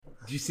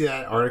Did you see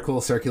that article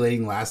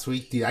circulating last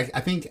week? Dude, I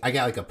think I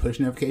got like a push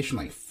notification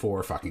like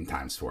 4 fucking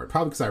times for it.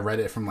 Probably because I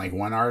read it from like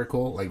one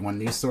article, like one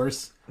news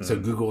source. Mm-hmm. So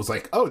Google was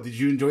like, "Oh, did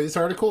you enjoy this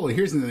article? Well,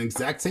 here's an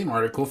exact same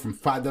article from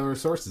 5 other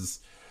sources."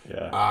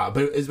 Yeah.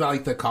 But it's about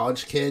like the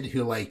college kid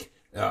who like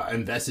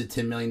invested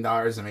 $10 million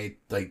and made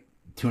like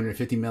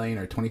 $250 million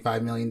or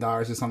 $25 million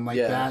or something like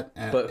that.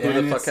 But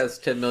who the fuck has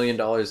 $10 million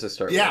to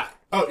start with?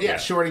 Oh, yeah,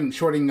 shorting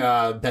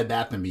Bed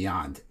Bath &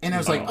 Beyond. And I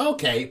was like,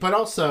 okay, but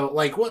also,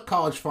 like, what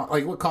college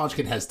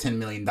kid has $10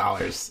 million?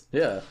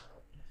 Yeah.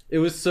 It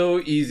was so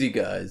easy,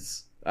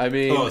 guys. I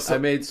mean, I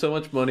made so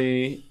much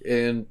money,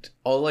 and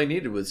all I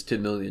needed was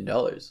 $10 million.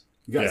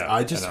 Guys,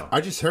 I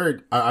just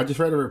read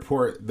a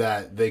report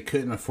that they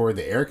couldn't afford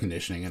the air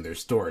conditioning in their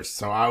stores.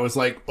 So I was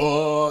like,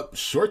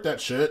 short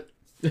that shit.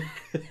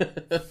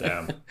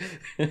 Damn.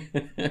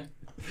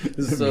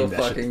 This is so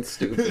fucking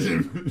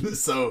stupid.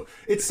 So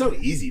it's so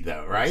easy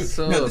though, right?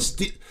 So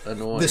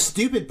annoying. The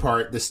stupid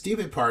part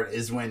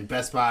is when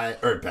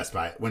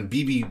when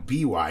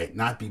BBBY,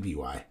 not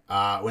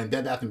BBY, when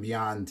Bed Bath &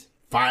 Beyond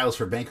files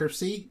for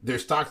bankruptcy, their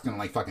stock's gonna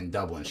like fucking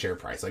double in share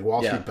price. Like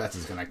Wall Street Bets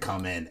is gonna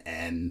come in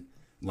and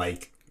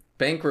like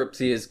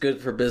bankruptcy is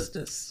good for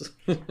business.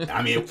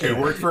 I mean, it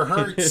worked for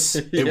Hertz.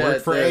 It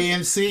worked for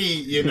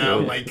AMC. You know,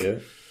 like. Yeah.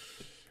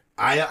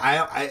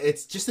 I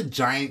it's just a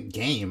giant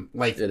game.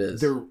 Like it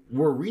is.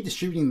 We're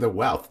redistributing the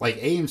wealth. Like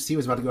AMC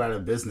was about to go out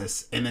of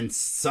business, and then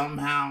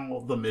somehow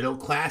the middle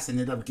class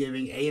ended up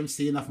giving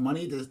AMC enough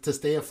money to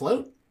stay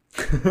afloat.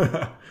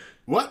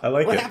 What?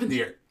 What happened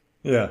here?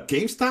 Yeah.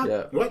 GameStop?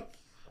 Yeah.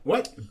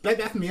 What? Bed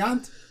Bath &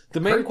 Beyond? The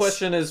main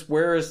question is,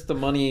 where is the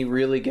money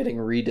really getting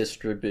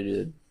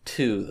redistributed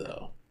to,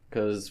 though?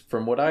 Because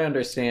from what I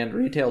understand,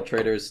 retail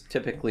traders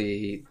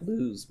typically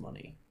lose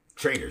money.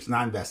 Traders,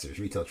 not investors.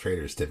 Retail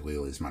traders typically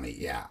lose money.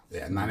 Yeah.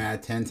 9 out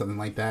of 10, something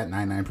like that.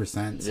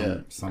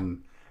 99%.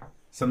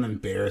 Some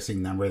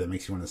embarrassing number that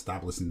makes you want to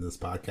stop listening to this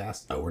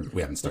podcast. Oh,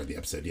 we haven't started the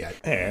episode yet.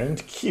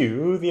 And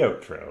cue the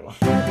outro.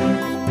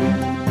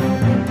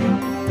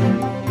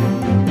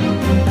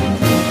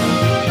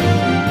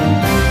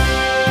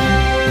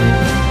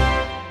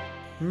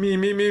 Me.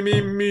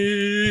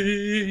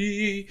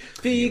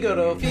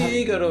 Figaro.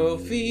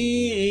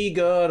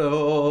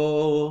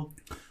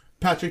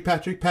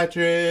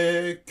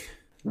 Patrick.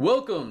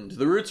 Welcome to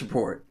the Roots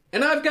Report.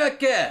 And I've got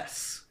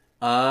gas.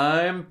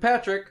 I'm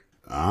Patrick.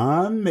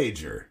 I'm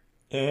Major.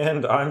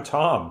 And I'm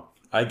Tom.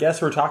 I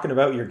guess we're talking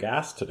about your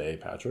gas today,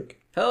 Patrick.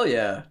 Hell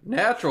yeah.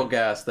 Natural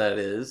gas, that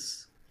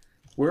is.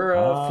 We're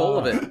full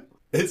of it.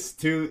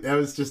 That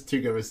was just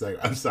too good of a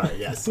segment. I'm sorry,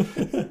 yes.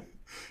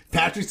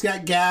 Patrick's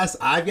got gas.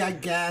 I've got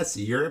gas.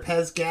 Europe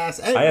has gas.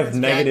 I have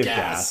negative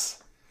gas.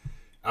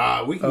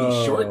 We can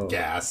be short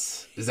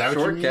gas. Is that what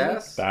you mean? Short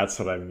gas? That's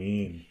what I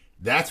mean.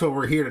 That's what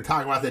we're here to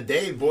talk about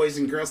today, boys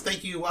and girls.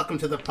 Thank you. Welcome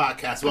to the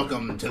podcast.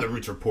 Welcome to the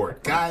Roots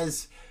Report.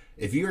 Guys,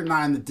 if you're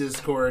not in the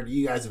Discord,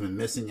 you guys have been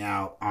missing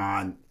out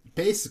on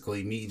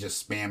basically me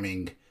just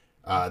spamming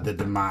the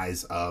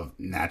demise of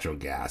natural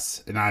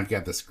gas. And I've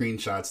got the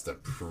screenshots to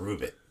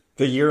prove it.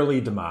 The yearly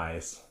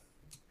demise.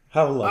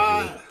 How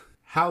lovely.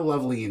 How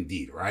lovely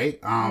indeed, right?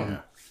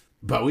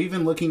 But we've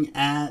been looking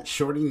at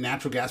shorting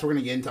natural gas. We're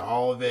going to get into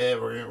all of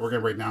it. We're going to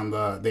break down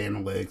the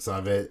analytics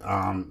of it,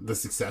 the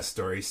success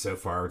stories so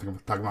far. We're going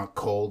to talk about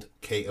KOLD,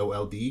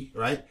 KOLD,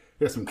 right?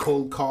 We have some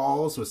cold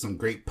calls with some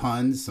great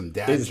puns, some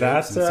dad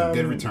jokes, and some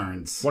good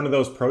returns. One of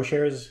those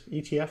ProShares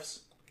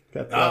ETFs?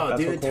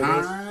 Dude,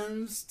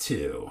 times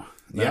 2.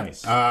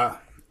 Nice. Yeah.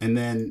 And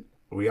then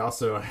we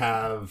also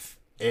have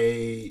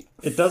it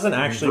doesn't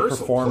actually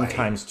perform play.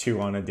 times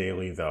 2 on a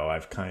daily, though,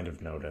 I've kind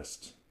of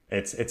noticed.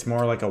 It's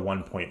more like a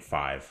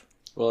 1.5.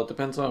 Well, it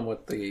depends on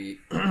what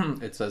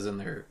it says in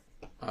their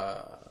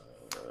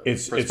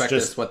prospectus, it's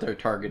just what they're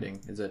targeting.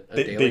 Is it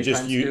a daily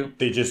times 2?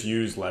 They just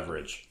use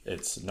leverage.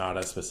 It's not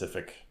a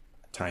specific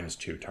times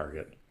 2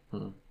 target.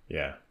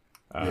 Yeah.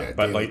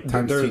 But like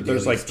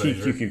there's like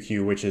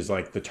TQQQ, which is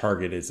like the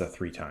target is a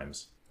 3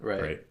 times.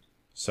 Right.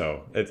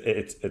 So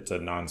it's a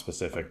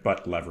non-specific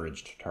but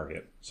leveraged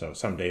target. So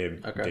some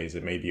days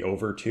it may be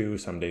over 2,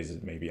 some days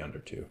it may be under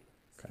 2.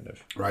 Kind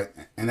of. Right.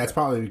 And that's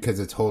probably because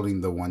it's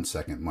holding the 1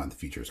 second month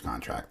futures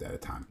contract at a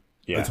time.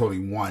 Yeah. It's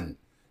holding 1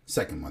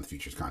 second month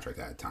futures contract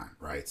at a time,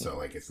 right? So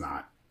like it's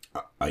not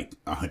like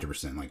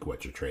 100% like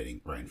what you're trading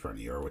right in front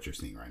of you or what you're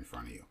seeing right in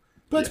front of you.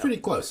 But it's pretty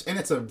close. And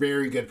it's a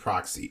very good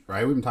proxy,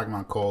 right? We've been talking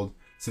about KOLD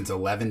since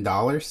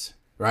 $11,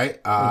 right?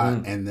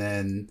 And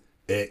then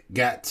it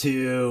got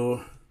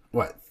to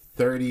what,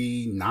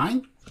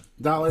 $39?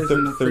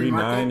 In the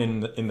 39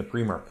 in the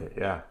pre-market,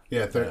 yeah.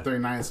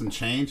 39 and some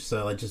change.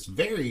 So like just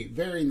very,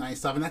 very nice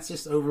stuff. And that's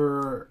just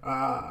over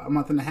a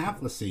month and a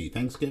half. Let's see,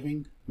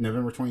 Thanksgiving,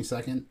 November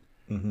 22nd.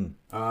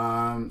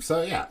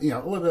 So yeah,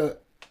 a little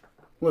bit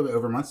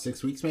over a month,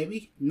 6 weeks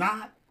maybe.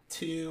 Not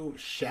too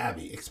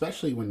shabby,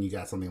 especially when you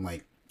got something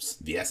like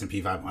the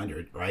S&P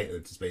 500, right?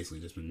 It's just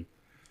basically just been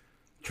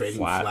trading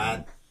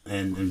flat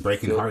and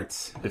breaking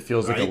hearts. It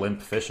feels like a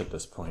limp fish at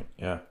this point.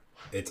 Yeah.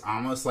 It's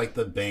almost like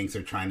the banks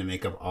are trying to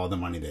make up all the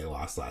money they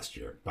lost last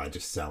year by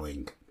just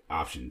selling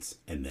options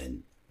and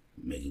then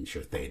making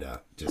sure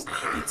theta just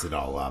eats it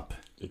all up.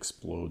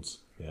 Explodes,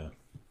 yeah.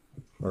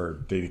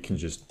 Or they can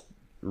just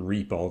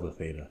reap all the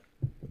theta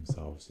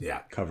themselves. Yeah.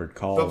 Covered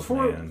calls,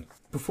 man.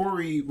 Before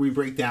we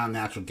break down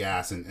natural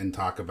gas and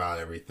talk about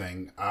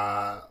everything,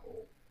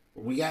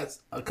 we got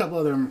a couple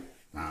other,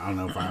 I don't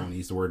know if I want to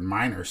use the word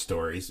minor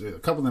stories. A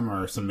couple of them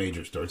are some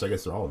major stories. I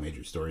guess they're all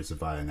major stories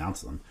if I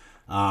announce them.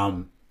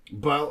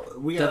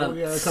 But we got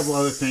a couple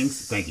other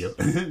things. Thank you.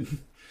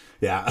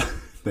 Yeah,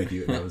 thank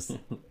you.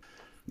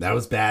 That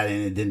was bad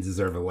and it didn't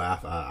deserve a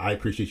laugh. I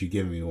appreciate you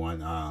giving me one.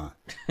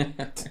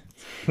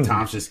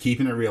 Tom's just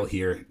keeping it real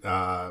here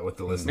with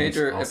the listeners.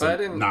 Major, also, if I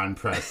didn't, not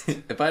impressed.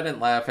 If I didn't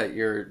laugh at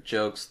your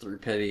jokes through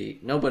pity,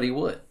 nobody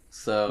would.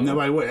 So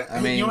nobody would. I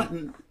mean, you know what?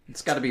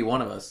 It's got to be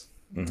one of us.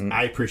 Mm-hmm.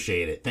 I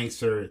appreciate it. Thanks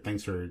for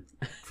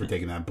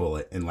taking that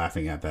bullet and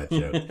laughing at that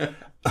joke.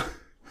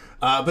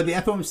 But the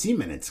FOMC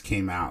minutes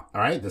came out,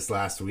 all right, this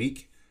last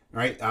week, all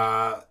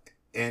right,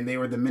 and they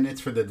were the minutes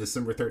for the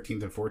December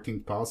 13th and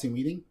 14th policy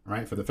meeting,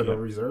 right, for the Federal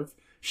Reserve,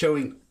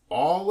 showing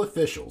all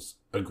officials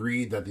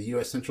agreed that the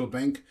U.S. Central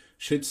Bank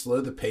should slow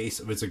the pace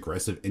of its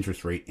aggressive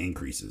interest rate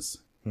increases.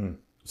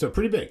 So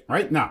pretty big,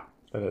 right? Now,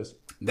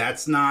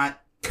 that's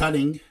not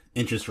cutting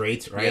interest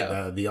rates,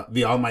 right? Yeah.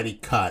 The almighty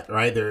cut,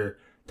 right? They're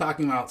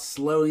talking about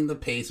slowing the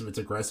pace of its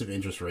aggressive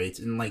interest rates,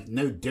 and like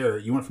no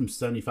dirt, you went from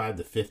 75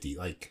 to 50.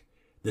 Like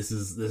this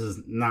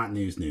is not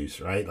news,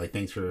 right? Like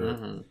thanks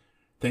for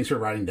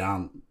writing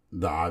down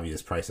the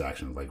obvious price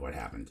action of like what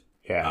happened.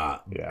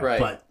 Right.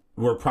 But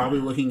we're probably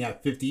looking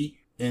at 50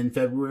 in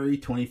February,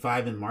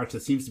 25 in March.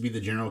 That seems to be the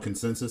general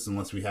consensus,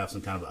 unless we have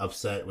some kind of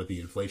upset with the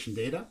inflation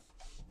data.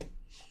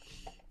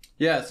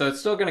 Yeah, so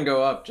it's still going to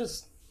go up,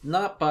 just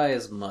not by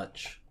as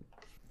much.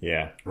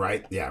 Yeah.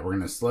 Right? Yeah, we're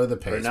going to slow the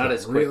pace. But not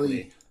as quickly.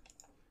 Really,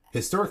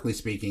 historically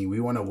speaking,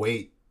 we want to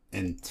wait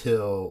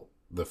until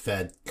the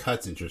Fed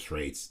cuts interest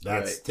rates.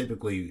 That's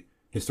typically,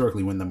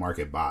 historically, when the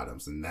market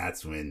bottoms. And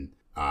that's when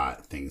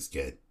things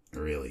get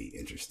really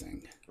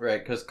interesting.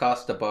 Right, because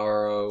cost to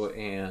borrow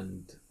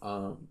and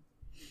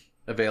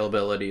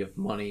availability of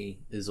money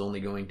is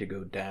only going to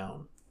go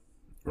down.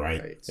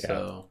 Right.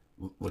 So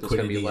there's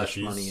going to be less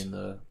money in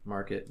the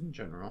market in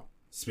general.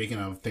 Speaking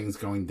of things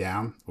going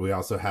down, we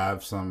also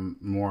have some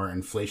more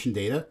inflation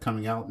data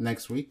coming out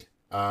next week.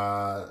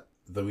 The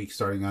week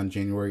starting on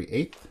January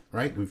 8th,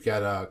 right? We've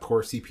got a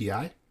core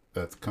CPI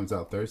that comes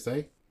out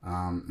Thursday.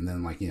 And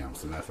then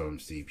some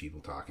FOMC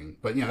people talking.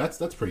 But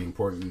that's pretty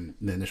important.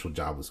 The initial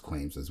jobless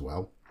claims as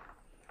well.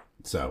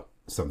 So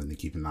something to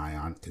keep an eye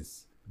on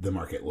because the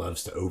market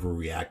loves to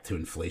overreact to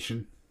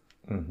inflation.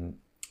 Mm-hmm.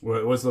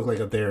 What's it look like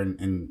up there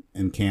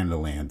in Canada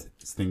land?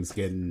 Is things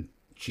getting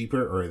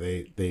cheaper or are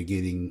they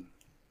getting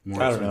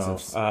more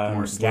expensive? I don't know.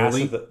 More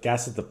slowly?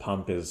 Gas at the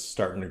pump is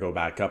starting to go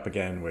back up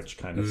again, which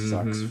kind of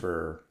sucks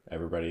for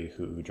everybody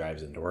who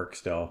drives into work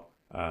still.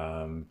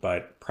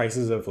 But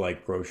prices of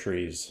like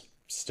groceries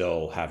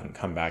still haven't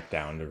come back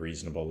down to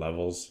reasonable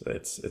levels.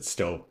 It's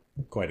still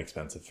quite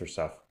expensive for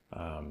stuff.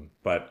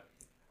 But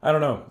I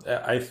don't know.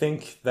 I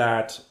think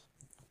that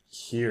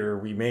here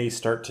we may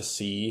start to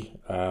see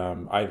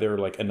either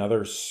like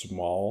another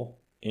small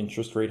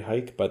interest rate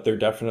hike, but they're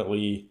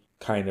definitely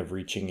kind of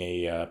reaching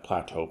a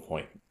plateau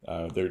point.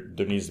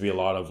 There needs to be a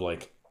lot of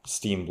like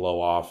steam blow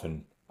off.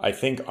 And I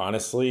think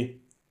honestly,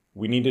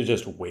 we need to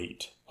just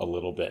wait a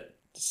little bit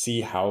to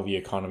see how the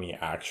economy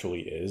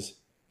actually is.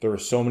 There were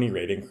so many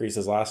rate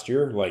increases last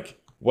year. Like,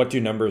 what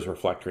do numbers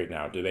reflect right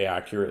now? Do they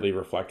accurately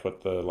reflect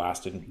what the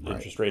last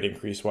interest rate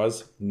increase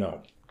was?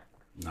 No.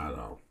 Not at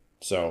all.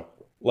 So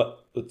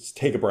let's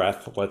take a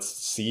breath. Let's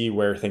see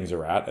where things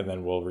are at, and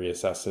then we'll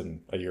reassess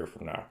in a year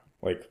from now.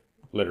 Like,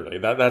 literally.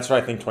 That's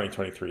what I think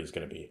 2023 is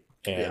going to be.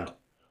 And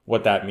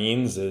what that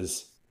means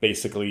is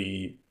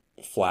basically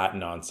flat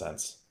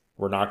nonsense.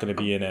 We're not going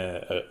to be in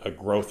a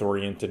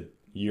growth-oriented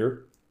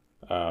year.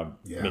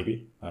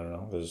 Maybe, I don't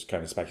know. There's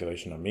kind of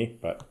speculation on me,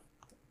 but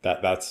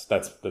that's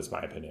my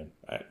opinion.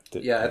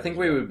 I think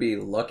we would be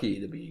lucky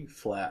to be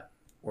flat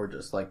or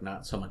just like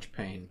not so much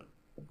pain.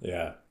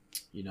 Yeah,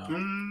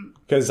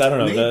 because I don't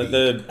know.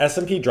 The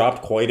S&P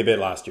dropped quite a bit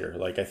last year.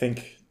 Like I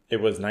think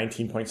it was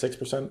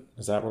 19.6%.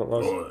 Is that what it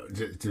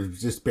was?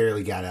 Just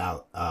barely got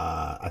out.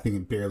 I think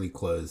it barely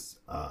closed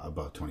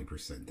about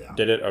 20% down.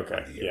 Did it?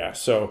 Okay, yeah.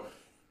 So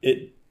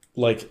it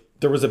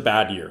there was a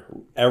bad year.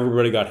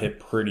 Everybody got hit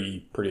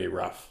pretty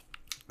rough.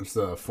 It's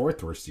the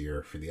fourth worst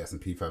year for the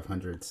S&P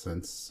 500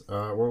 since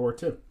World War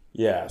II.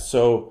 Yeah,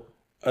 so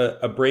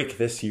a break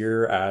this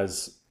year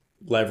as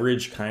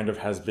leverage kind of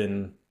has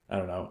been, I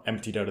don't know,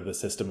 emptied out of the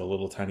system a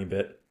little tiny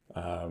bit.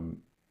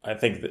 I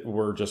think that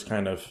we're just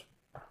kind of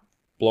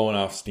blowing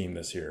off steam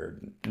this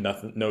year.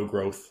 No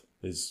growth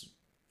is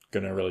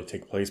going to really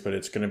take place, but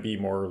it's going to be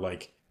more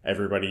like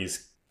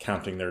everybody's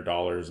counting their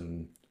dollars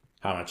and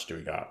how much do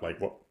we got? Like,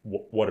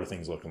 what are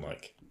things looking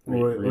like?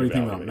 What do you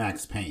think about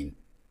Max Payne?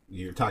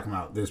 You're talking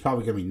about there's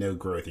probably going to be no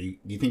growth. Do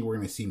you think we're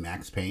going to see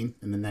Max Payne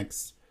in the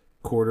next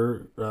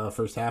quarter,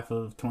 first half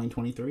of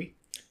 2023?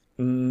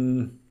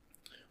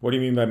 What do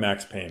you mean by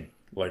Max Payne?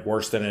 Like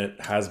worse than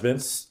it has been?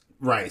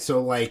 Right.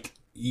 So, like,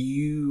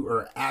 you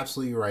are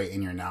absolutely right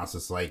in your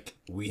analysis. Like,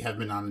 we have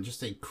been on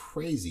just a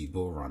crazy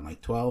bull run,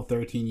 like 12,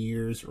 13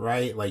 years,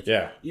 right? Like,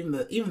 even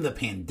the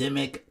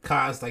pandemic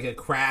caused like a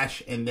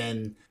crash, and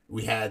then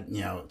we had,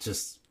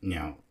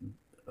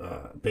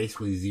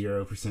 basically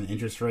 0%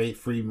 interest rate,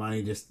 free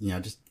money, just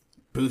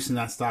boosting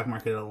that stock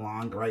market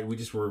along, right?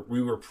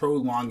 We were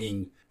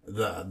prolonging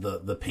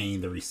the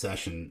pain, the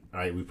recession,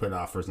 right? We put it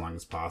off for as long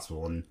as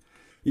possible, and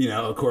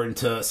according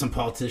to some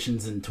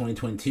politicians in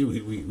 2022,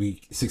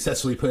 we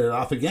successfully put it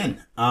off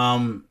again.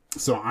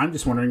 So I'm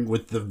just wondering,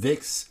 with the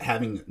VIX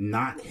having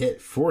not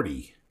hit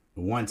 40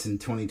 once in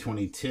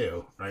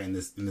 2022, right, in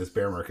this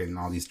bear market and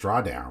all these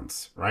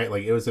drawdowns, right?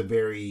 Like, it was a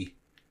very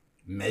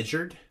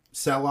measured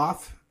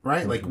sell-off,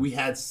 right? Mm-hmm. Like, we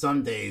had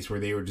some days where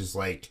they were just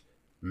like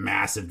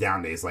massive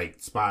down days, like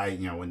SPY,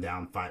 went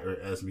down 5, or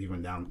S&P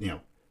went down,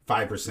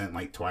 5%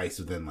 like twice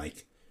within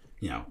like,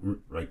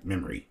 like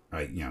memory,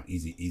 right?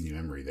 Easy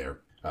memory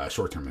there.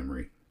 Short-term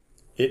memory.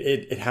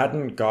 It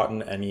hadn't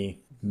gotten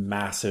any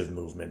massive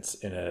movements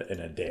in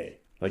a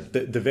day. Like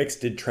the VIX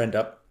did trend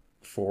up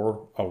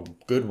for a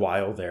good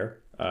while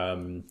there.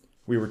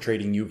 We were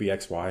trading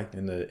UVXY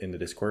in the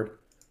Discord,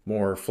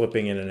 more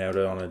flipping in and out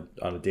on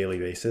a daily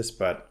basis,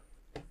 but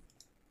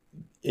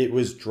it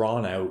was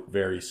drawn out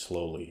very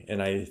slowly,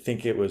 and I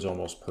think it was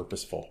almost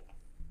purposeful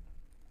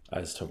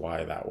as to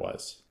why that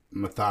was.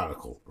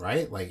 Methodical,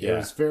 right? Like, it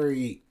was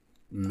very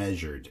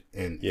measured,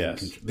 and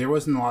there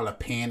wasn't a lot of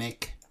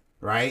panic,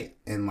 right?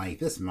 And like,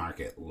 the stock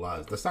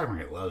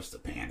market loves to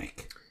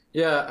panic.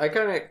 Yeah,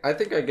 I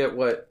think I get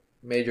what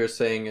Major's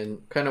saying,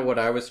 and kind of what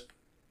I was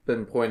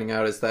been pointing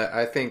out is that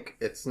I think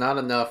it's not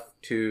enough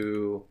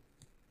to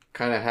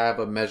kind of have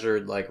a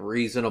measured, like,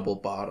 reasonable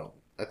bottom.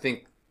 I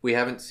think we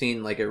haven't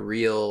seen like a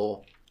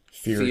real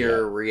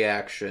fear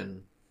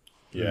reaction,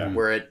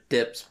 where it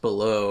dips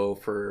below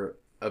for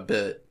a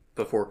bit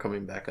before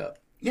coming back up.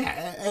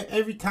 Yeah,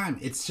 every time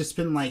it's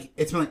been like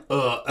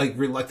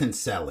reluctant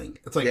selling.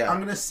 It's like, I'm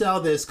gonna sell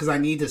this because I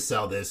need to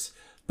sell this,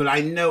 but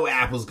I know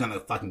Apple's gonna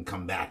fucking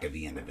come back at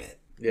the end of it.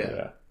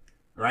 Yeah.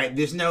 Right?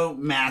 There's no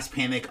mass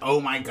panic. Oh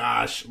my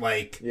gosh!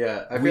 Like,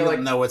 I feel like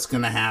know what's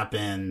gonna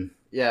happen.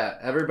 Yeah,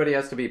 everybody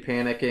has to be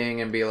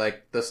panicking and be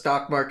like, the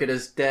stock market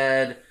is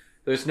dead.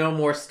 There's no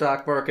more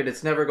stock market.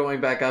 It's never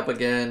going back up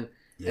again.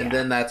 Yeah. And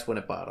then that's when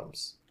it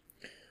bottoms.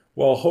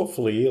 Well,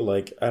 hopefully,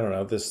 like, I don't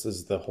know, this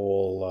is the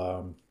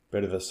whole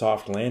bit of the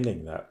soft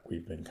landing that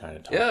we've been kind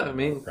of talking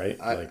about, right?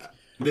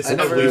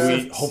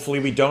 Hopefully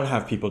we don't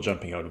have people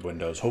jumping out of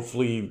windows.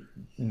 Hopefully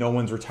no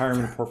one's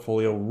retirement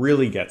portfolio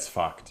really gets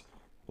fucked.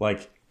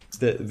 Like,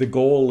 the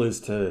goal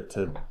is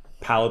to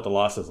pallet the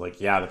losses. Like,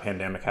 the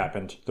pandemic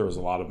happened. There was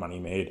a lot of money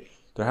made.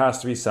 There has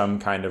to be some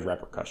kind of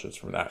repercussions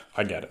from that.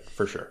 I get it,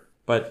 for sure.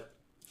 But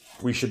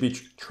we should be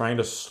trying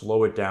to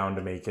slow it down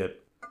to make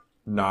it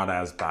not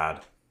as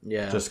bad.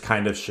 Yeah. Just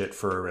kind of shit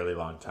for a really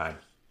long time.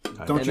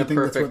 Don't you think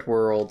perfect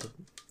world?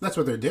 That's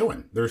what they're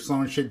doing. They're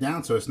slowing shit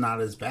down so it's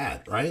not as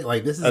bad, right?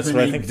 Like, this has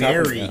been a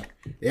very...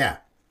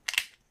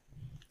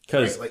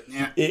 Because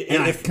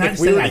if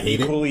we were to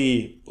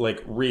equally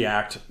like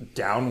react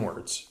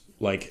downwards,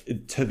 like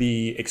to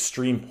the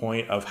extreme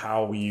point of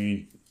how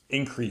we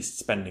increased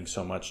spending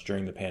so much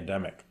during the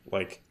pandemic,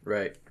 like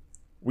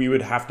we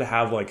would have to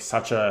have like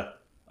such a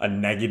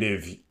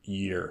negative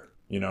year.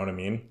 You know what I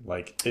mean?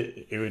 Like,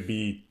 it would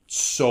be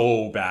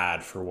so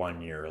bad for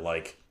 1 year.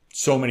 Like,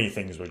 so many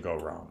things would go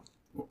wrong.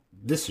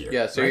 This year.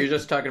 Yeah, so you're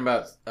just talking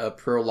about a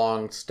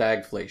prolonged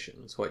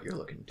stagflation is what you're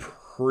looking to.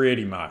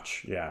 Pretty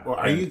much, yeah. Well,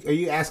 are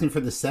you asking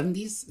for the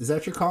 70s? Is that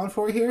what you're calling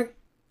for here?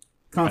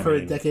 For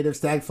a decade of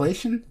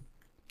stagflation?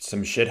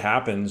 Some shit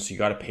happens. You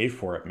got to pay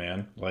for it,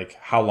 man. Like,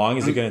 how long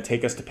is it going to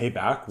take us to pay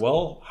back?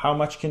 Well, how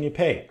much can you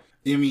pay?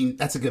 I mean,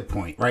 that's a good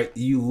point, right?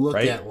 You look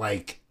at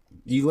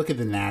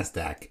the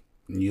NASDAQ,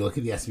 and you look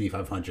at the S&P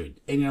 500,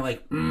 and you're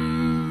like,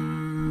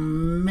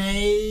 maybe,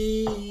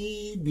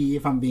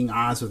 if I'm being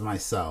honest with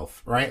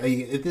myself, right? Like,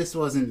 if this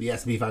wasn't the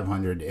S&P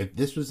 500, if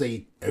this was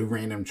a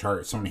random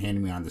chart someone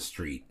handed me on the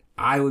street,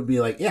 I would be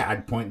like,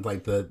 I'd point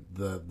like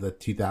the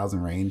 2000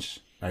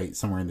 range, right?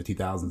 Somewhere in the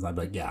 2000s. I'd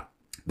be like,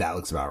 that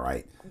looks about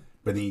right.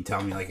 But then you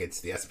tell me like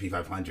it's the S&P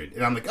 500,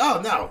 and I'm like,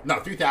 oh no,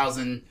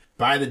 3000,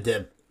 buy the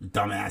dip,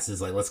 dumbasses,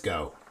 like, let's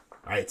go,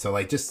 right? So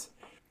like, just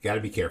got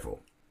to be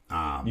careful.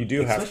 You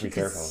do have to be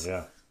careful,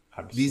 yeah.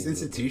 Absolutely. These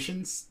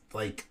institutions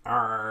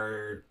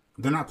they're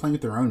not playing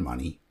with their own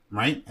money,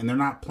 right? And they're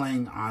not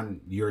playing on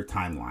your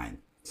timeline.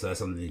 So that's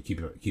something to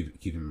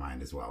keep in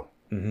mind as well.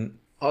 Mm-hmm.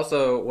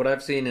 Also, what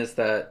I've seen is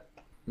that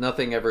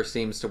nothing ever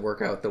seems to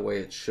work out the way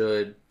it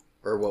should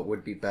or what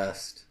would be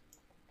best.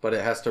 But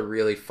it has to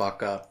really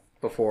fuck up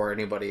before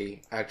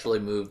anybody actually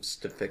moves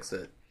to fix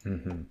it.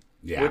 Mm-hmm.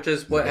 Yeah, which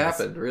is what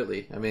happened,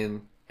 really. I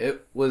mean,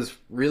 it was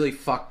really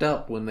fucked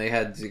up when they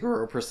had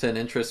 0%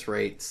 interest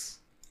rates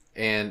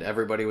and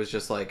everybody was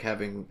just like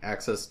having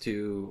access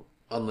to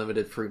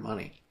unlimited free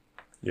money.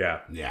 Yeah.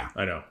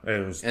 I know.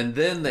 And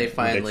then they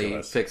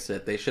finally fixed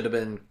it. They should have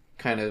been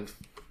kind of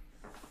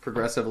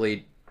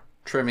progressively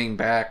trimming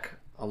back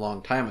a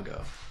long time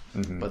ago.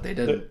 but they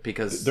didn't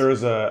because there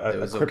was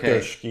a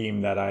crypto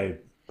scheme that I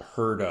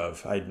heard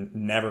of. I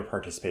never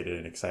participated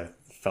in it because I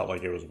felt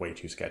like it was way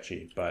too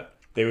sketchy. But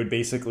they would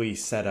basically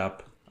set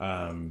up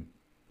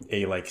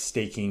a like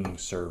staking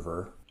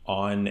server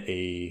on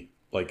a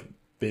like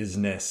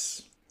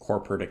business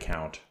corporate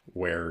account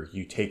where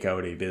you take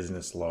out a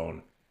business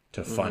loan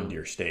to fund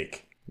your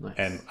stake. Nice.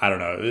 And I don't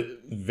know,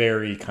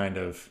 very kind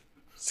of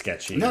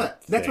sketchy. No,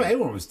 that's what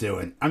everyone was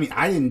doing. I mean,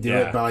 I didn't do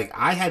it, but like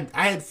I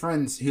had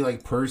friends who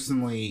like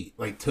personally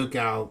like took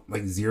out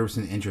like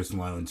 0% interest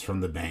loans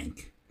from the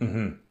bank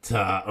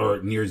to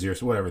or near zero,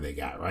 so whatever they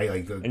got, right?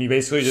 Like, and you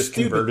basically just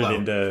converted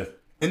into,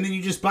 and then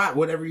you just bought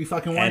whatever you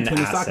fucking wanted to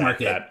in the stock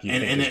market,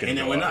 and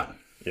it went up.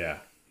 Yeah.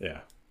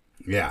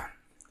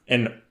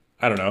 And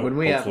I don't know.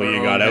 Hopefully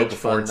you got out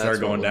before it started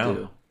going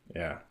down.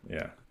 Yeah.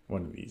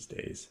 One of these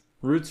days.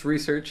 Roots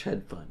Research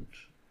Hedge Fund.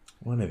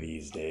 One of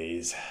these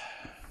days.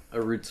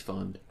 A Roots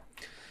Fund.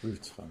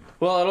 Roots Fund.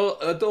 Well,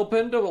 it'll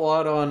depend a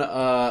lot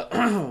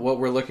on what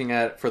we're looking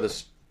at for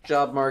the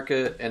job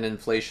market and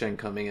inflation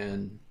coming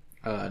in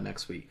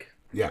next week.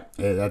 Yeah,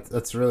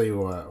 that's really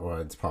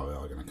what it's probably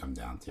all going to come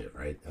down to,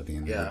 right? At the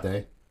end of the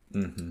day.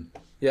 Mm-hmm.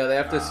 Yeah, they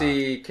have to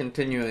see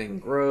continuing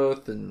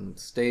growth and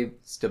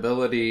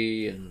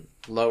stability and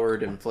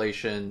lowered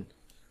inflation.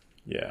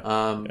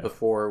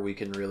 Before we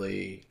can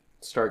really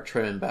start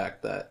trimming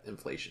back that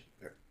inflation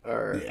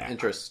or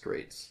interest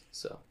rates.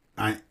 So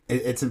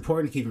it's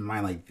important to keep in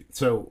mind, like,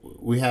 so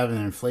we have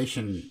an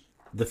inflation.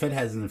 The Fed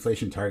has an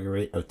inflation target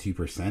rate of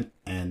 2%,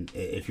 and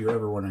if you're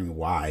ever wondering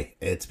why,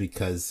 it's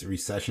because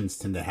recessions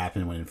tend to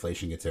happen when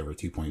inflation gets over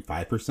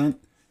 2.5%.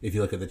 If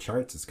you look at the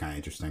charts, it's kind of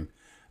interesting.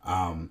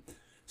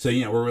 So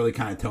we're really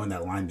kind of towing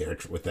that line there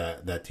with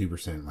that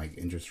 2% like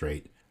interest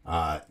rate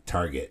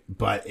target,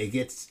 but it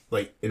gets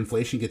like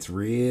inflation gets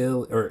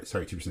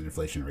 2%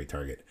 inflation rate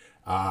target.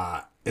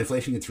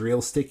 Inflation gets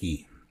real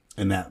sticky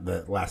in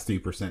that last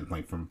 3%,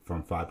 like from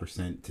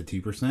 5% to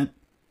 2%.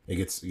 It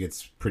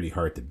gets pretty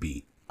hard to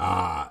beat.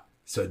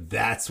 So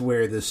that's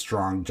where the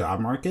strong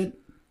job market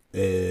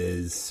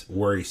is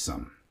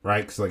worrisome,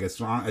 right? Because like as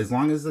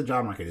long as the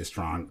job market is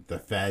strong, the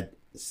Fed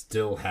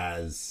still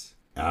has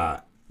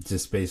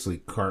just basically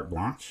carte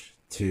blanche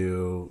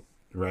to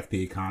wreck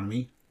the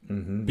economy.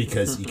 Mm-hmm.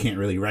 Because you can't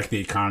really wreck the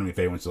economy if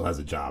everyone still has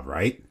a job,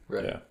 right?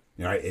 Right.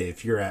 Yeah. Right.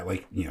 If you're at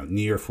like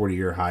near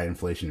 40-year high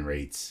inflation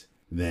rates,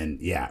 then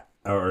near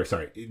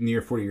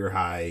 40-year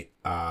high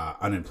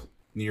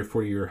near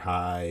 40-year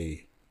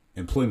high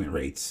employment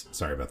rates.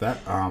 Sorry about that.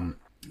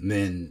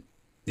 Then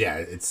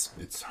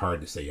it's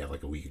hard to say you have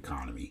like a weak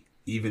economy,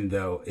 even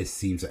though it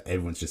seems that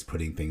everyone's just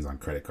putting things on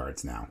credit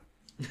cards now.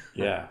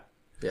 Yeah.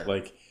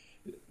 Like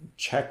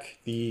check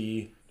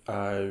the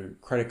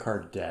credit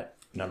card debt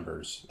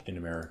numbers in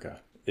America.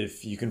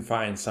 If you can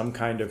find some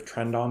kind of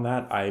trend on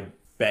that, I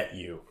bet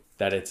you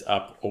that it's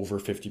up over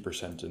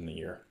 50% in the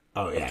year.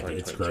 Oh yeah,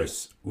 it's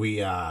gross.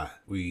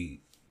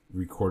 We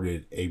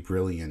recorded a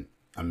brilliant,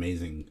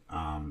 amazing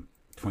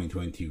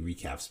 2022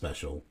 recap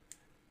special,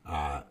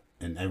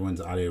 and everyone's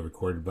audio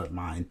recorded but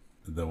mine,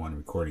 the one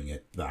recording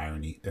it. The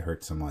irony, it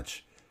hurts so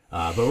much.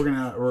 But we're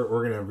gonna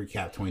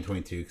recap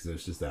 2022 because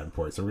it's just that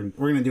important. So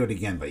we're gonna do it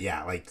again. But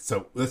yeah,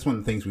 so that's one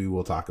of the things we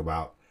will talk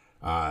about.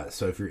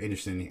 So if you're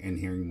interested in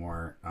hearing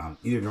more,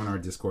 either join our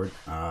Discord,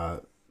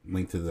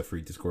 link to the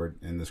free Discord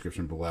in the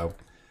description below,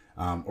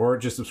 or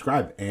just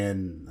subscribe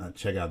and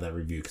check out that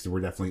review because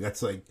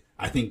that's like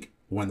I think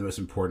one of the most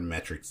important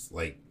metrics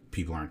like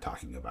people aren't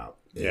talking about.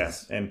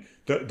 Yes, and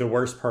the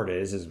worst part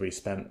is we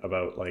spent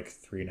about like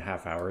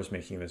 3.5 hours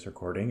making this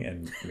recording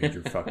and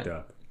Major fucked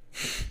up.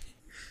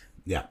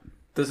 Yeah,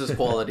 this is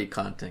quality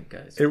content,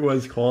 guys. It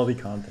was quality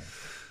content.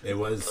 It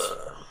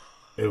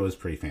was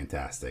pretty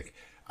fantastic.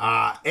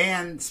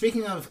 And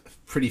speaking of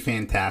pretty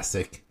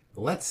fantastic,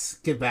 let's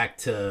get back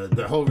to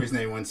the whole reason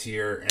everyone's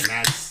here, and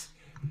that's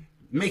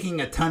making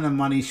a ton of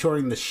money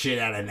shorting the shit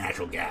out of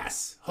natural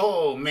gas.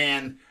 Oh,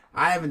 man.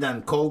 I haven't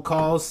done cold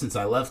calls since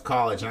I left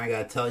college, and I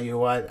gotta tell you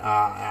what,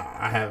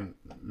 I haven't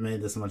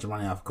made this much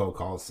money off cold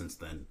calls since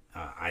then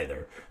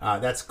either.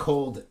 That's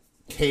KOLD,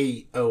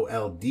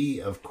 KOLD,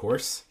 of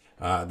course,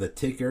 the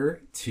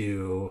ticker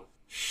to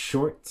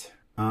short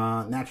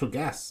natural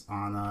gas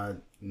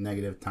on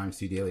negative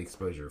 ×2 daily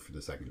exposure for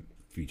the second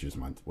futures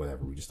month,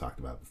 whatever we just talked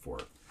about before.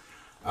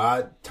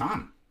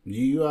 Tom,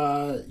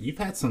 you've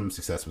had some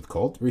success with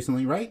KOLD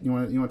recently, right? You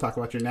want to talk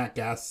about your nat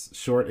gas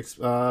short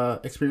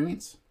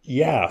experience?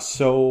 Yeah.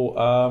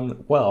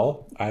 So,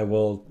 well, I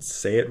will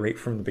say it right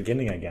from the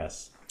beginning, I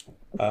guess.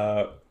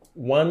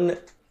 One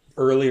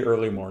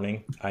early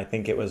morning, I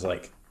think it was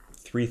like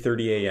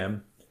 3:30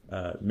 a.m.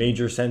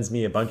 Major sends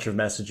me a bunch of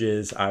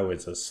messages. I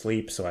was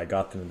asleep, so I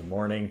got them in the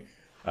morning.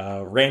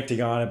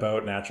 Ranting on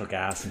about natural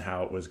gas and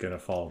how it was going to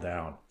fall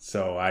down.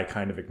 So I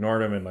kind of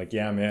ignored him and like,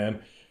 yeah,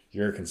 man,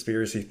 you're a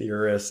conspiracy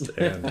theorist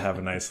and have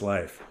a nice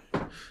life.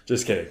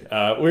 Just kidding.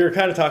 We were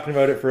kind of talking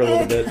about it for a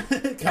little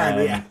bit.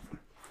 Kind of, yeah.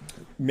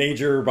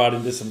 Major bought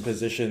into some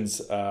positions,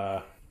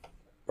 or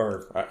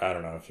or I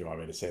don't know if you want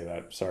me to say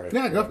that. Sorry.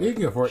 Yeah, you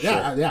can go for it. Sure.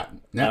 Yeah.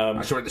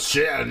 I shorted the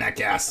shit out of that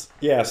gas.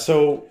 Yeah,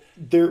 so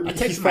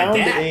he found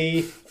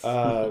a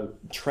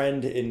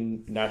trend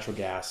in natural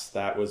gas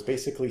that was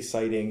basically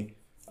citing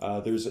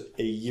there's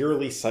a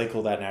yearly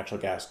cycle that natural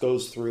gas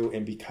goes through,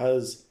 and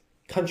because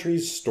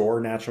countries store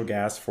natural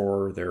gas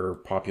for their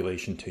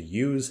population to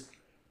use,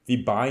 the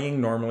buying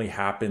normally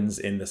happens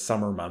in the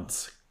summer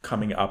months,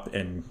 coming up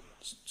and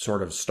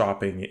sort of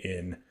stopping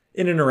in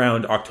and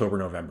around October,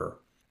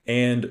 November.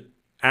 And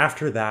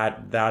after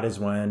that, that is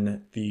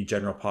when the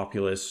general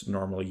populace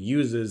normally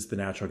uses the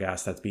natural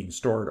gas that's being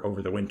stored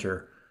over the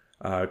winter,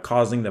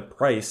 causing the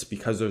price,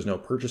 because there's no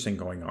purchasing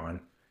going on,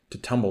 to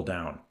tumble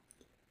down.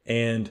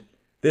 And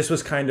this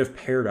was kind of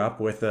paired up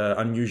with an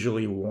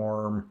unusually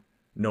warm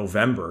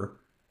November,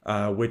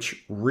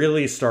 which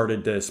really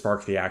started to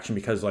spark the action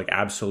because, like,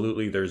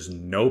 absolutely there's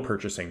no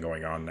purchasing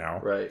going on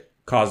now. Right.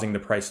 Causing the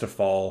price to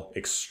fall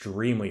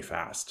extremely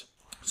fast.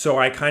 So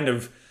I kind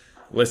of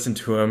listened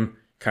to him,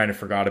 kind of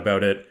forgot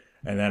about it.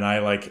 And then I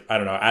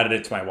added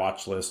it to my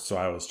watch list. So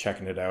I was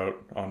checking it out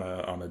on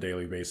a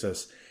daily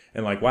basis.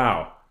 And like,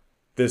 wow,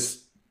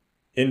 this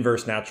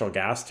inverse natural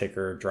gas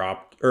ticker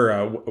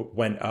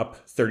went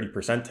up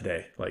 30%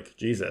 today. Like,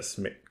 Jesus,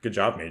 good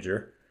job,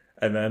 Major.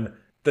 And then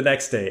the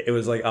next day it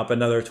was like up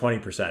another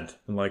 20%.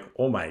 I'm like,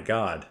 oh my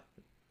God.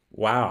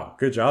 Wow,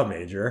 good job,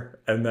 Major.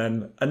 And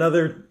then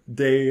another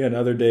day,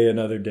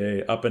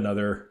 up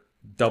another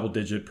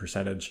double-digit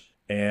percentage.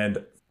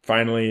 And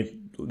finally,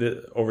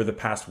 over the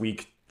past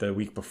week, the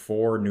week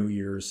before New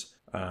Year's,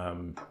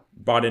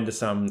 bought into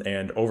some,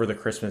 and over the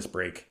Christmas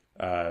break,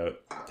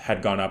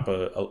 had gone up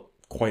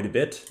quite a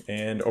bit.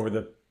 And over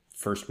the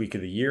first week of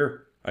the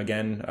year,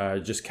 again,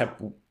 just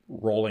kept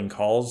rolling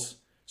calls.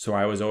 So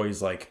I was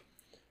always like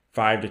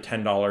 $5 to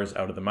 $10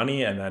 out of the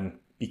money, and then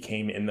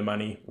became in the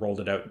money, rolled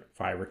it out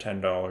 $5 or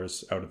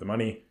 $10 out of the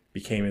money,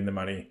 became in the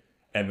money.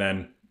 And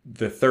then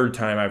the third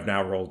time I've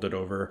now rolled it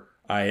over,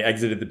 I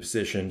exited the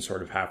position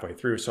sort of halfway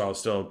through. So I was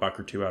still $1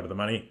 or $2 out of the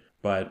money,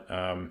 but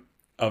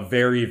a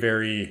very,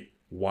 very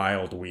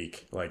wild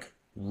week, like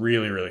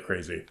really, really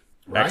crazy.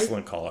 Right?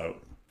 Excellent call out.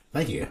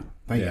 Thank you.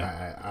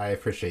 I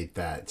appreciate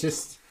that.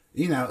 Just,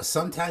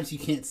 sometimes you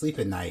can't sleep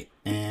at night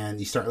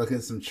and you start looking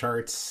at some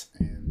charts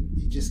and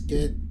you just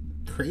get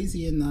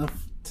crazy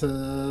enough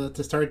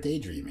to start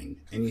daydreaming,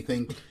 and you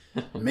think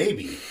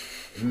maybe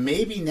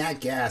nat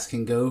gas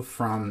can go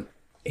from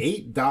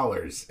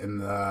 $8 in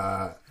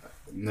the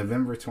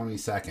November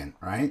 22nd,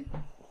 right?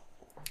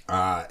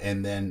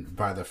 And then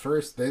by the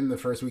first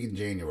week in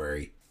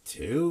January,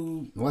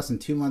 less than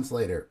 2 months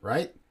later,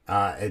 right?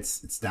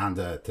 It's down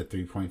to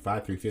 3.5,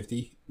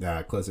 350,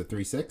 close at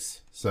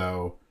 3.6.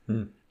 So,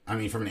 I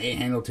mean, from an 8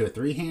 handle to a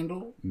 3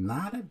 handle,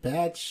 not a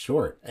bad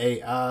short.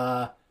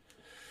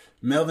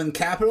 Melvin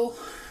Capital,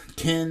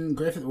 Ken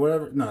Griffith,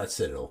 whatever. No, that's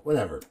Citadel.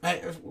 Whatever.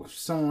 If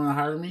someone want to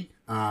hire me,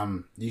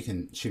 you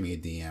can shoot me a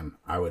DM.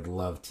 I would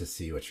love to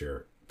see what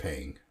you're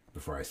paying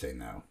before I say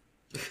no.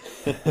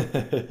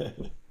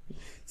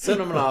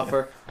 Send them an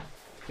offer.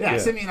 Yeah,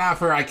 send me an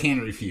offer I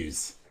can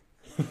refuse.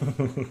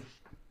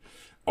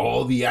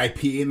 All the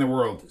IP in the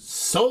world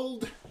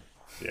sold.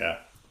 Yeah.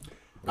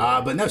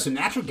 But no, so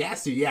natural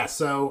gas, dude. Yeah,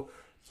 so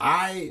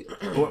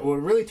what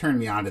really turned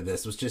me on to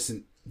this was just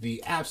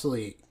the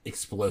absolutely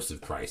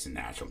explosive price in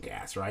natural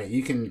gas, right?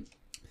 You can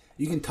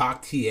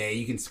talk TA,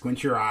 you can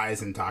squint your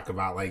eyes and talk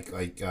about like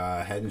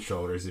Head and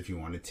Shoulders if you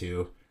wanted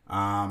to.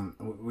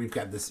 We've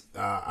got this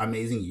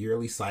amazing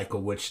yearly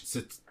cycle, which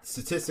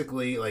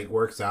statistically like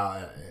works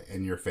out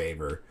in your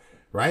favor,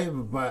 right?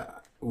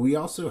 But we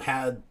also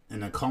had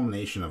a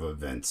culmination of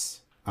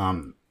events,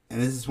 and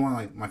this is one of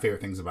like my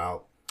favorite things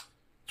about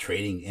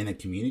trading in a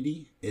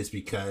community, is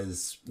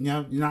because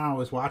you're not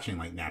always watching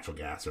like natural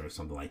gas or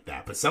something like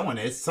that, but someone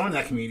in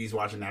that community is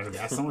watching natural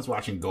gas. Someone's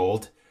watching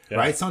gold,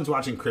 right? Someone's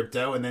watching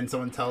crypto, and then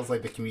someone tells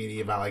like the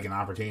community about like an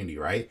opportunity,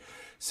 right?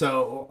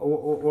 So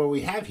what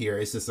we have here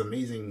is this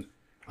amazing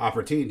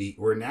opportunity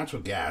where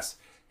natural gas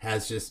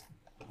has just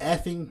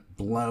effing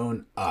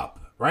blown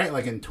up, right?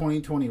 Like in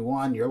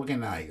 2021, you're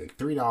looking at like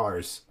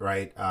 $3,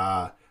 right?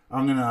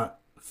 I'm gonna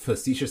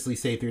facetiously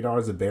say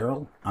 $3 a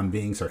barrel. I'm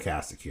being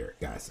sarcastic here,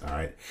 guys. All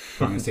right,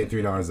 but I'm gonna say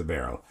 $3 a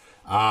barrel.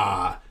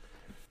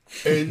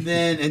 And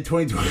then in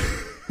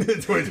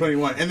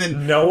 2021, and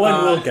then no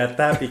one will get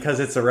that because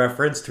it's a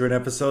reference to an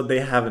episode they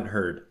haven't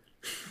heard.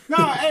 No,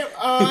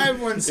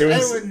 everyone knows.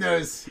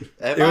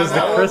 It was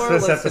the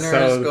Christmas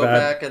episode. Go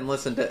back and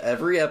listen to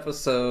every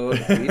episode.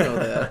 We know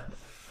that.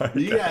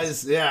 You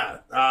guys, yeah.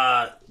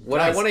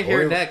 What I want to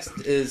hear next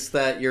is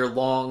that you're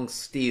long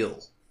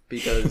steel,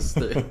 because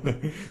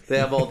they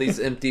have all these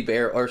empty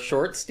barrels. Or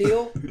short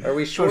steel? Are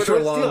we short or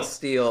long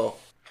steel?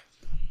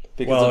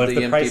 Well, if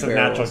the price of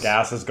natural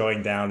gas is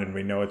going down and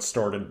we know it's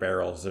stored in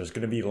barrels, there's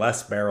going to be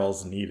less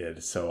barrels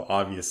needed. So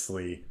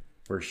obviously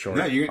we're short.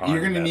 No, you're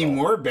going to need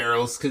more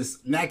barrels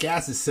because nat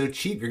gas is so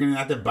cheap. You're going to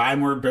have to buy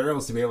more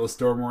barrels to be able to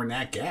store more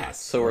nat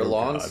gas. So we're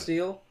long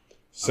steel?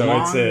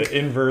 So it's an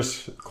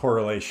inverse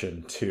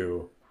correlation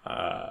to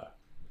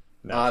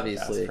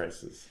obviously. Gas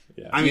prices.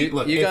 Yeah. I mean,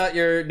 look, you got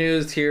your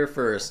news here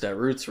first at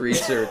Roots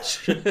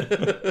Research.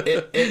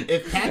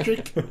 if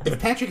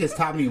Patrick has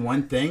taught me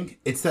one thing,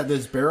 it's that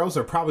those barrels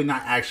are probably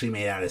not actually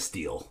made out of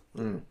steel.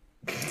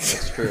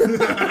 That's true.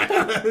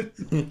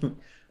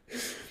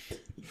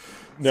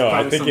 No,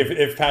 I think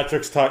if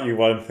Patrick's taught you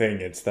one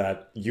thing, it's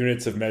that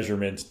units of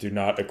measurement do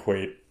not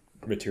equate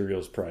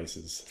materials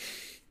prices.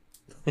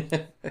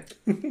 But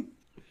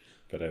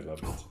I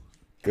love it.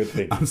 Good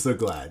thing. I'm so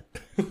glad.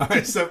 All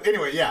right, so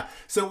anyway, yeah.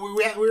 So we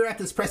were at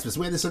this precipice.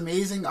 We had this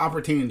amazing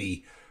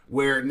opportunity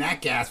where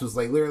nat gas was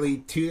like literally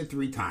 2 to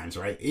 3 times,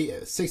 right?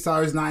 $6,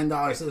 $9,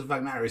 doesn't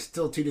matter. It's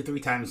still 2 to 3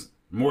 times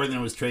more than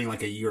it was trading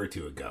like a year or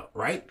two ago,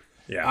 right?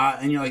 Yeah.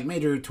 And you're like,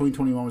 Major,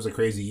 2021 was a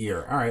crazy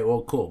year. All right,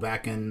 well, cool.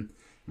 Back in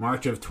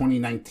March of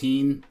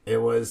 2019, it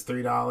was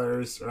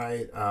 $3,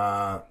 right?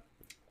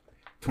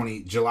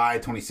 July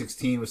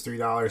 2016 was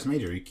 $3.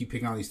 Major, you keep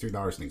picking on these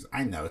 $3 things.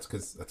 I know, it's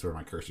because that's where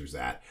my cursor's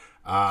at.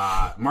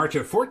 March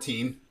of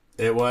 14,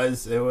 it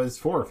was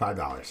 $4 or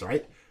 $5,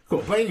 right?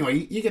 Cool. But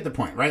anyway, you get the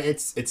point, right?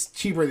 It's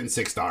cheaper than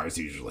 $6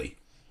 usually.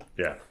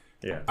 Yeah.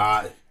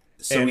 Yeah.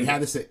 So we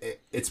had this.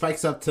 It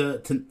spikes up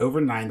to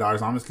over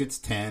 $9, almost gets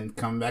 10,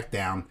 coming back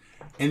down,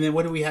 and then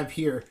what do we have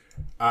here?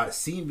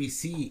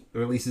 CNBC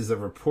releases a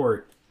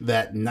report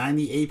that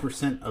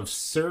 98% of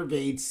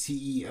surveyed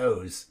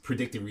CEOs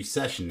predicted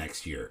recession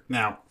next year.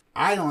 Now,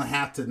 I don't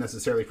have to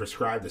necessarily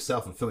prescribe the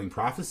self-fulfilling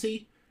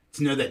prophecy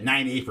to know that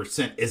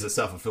 98% is a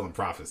self-fulfilling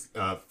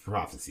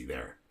prophecy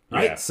there,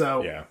 right? Yeah,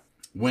 so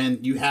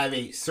when you have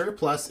a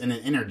surplus in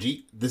an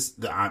energy,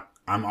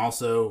 I'm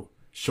also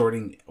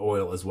shorting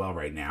oil as well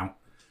right now,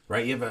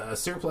 right? You have a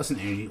surplus in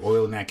energy,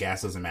 oil and nat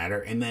gas doesn't matter,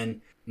 and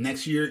then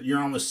next year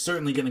you're almost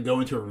certainly going to go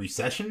into a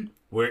recession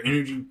where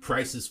energy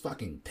prices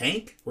fucking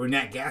tank, where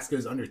nat gas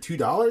goes under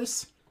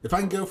 $2. If I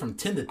can go from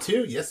 10 to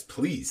 2, yes,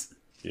 please.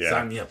 Yeah.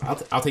 Sign me up.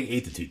 I'll take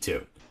 8 to 2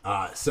 too.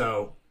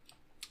 So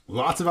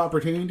lots of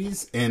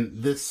opportunities, and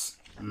this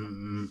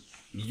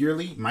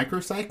yearly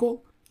microcycle,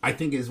 I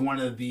think, is one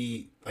of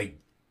the, like,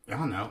 I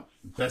don't know,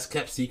 best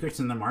kept secrets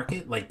in the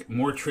market. Like,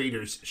 more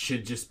traders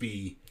should just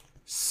be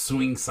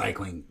swing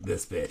cycling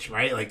this bitch,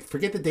 right? Like,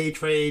 forget the day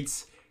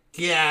trades,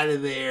 get out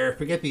of there.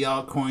 Forget the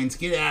altcoins,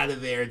 get out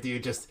of there,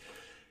 dude. Just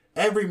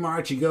every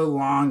March you go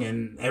long,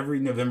 and every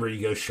November you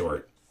go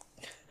short.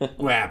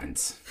 What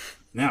happens?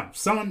 Now,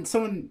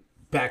 someone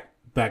back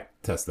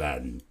test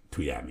that and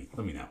tweet at me.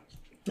 Let me know.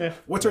 Yeah.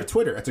 What's our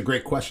Twitter? That's a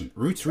great question.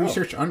 Roots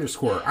Research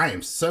 _ I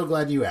am so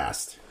glad you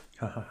asked.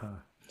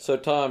 So,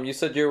 Tom, you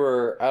said you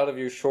were out of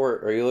your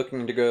short. Are you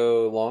looking to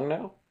go long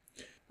now?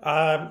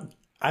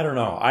 I don't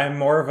know. I'm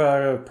more of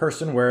a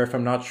person where if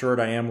I'm not short,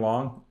 I am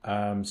long.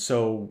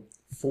 So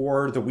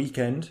for the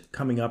weekend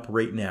coming up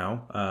right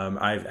now,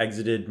 I've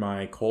exited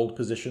my KOLD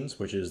positions,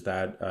 which is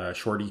that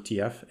short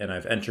ETF, and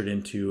I've entered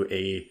into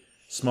a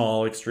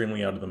small,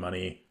 extremely out of the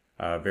money,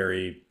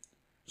 very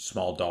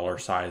small dollar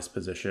size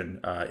position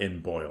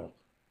in Boyle.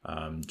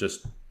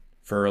 Just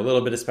for a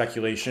little bit of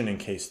speculation in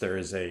case there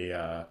is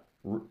a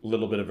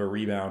little bit of a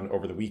rebound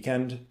over the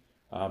weekend.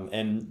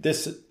 And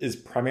this is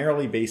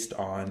primarily based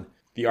on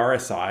the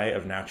RSI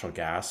of natural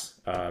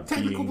gas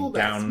being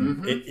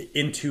down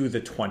into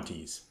the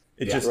 20s.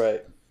 It just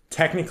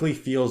technically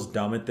feels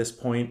dumb at this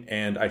point,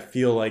 and I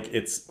feel like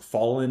it's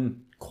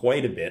fallen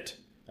quite a bit.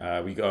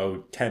 We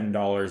go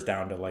 $10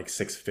 down to like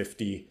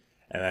 $6.50,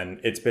 and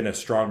then it's been a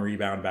strong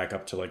rebound back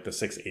up to like the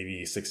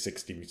 $6.80,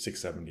 $6.60,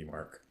 $6.70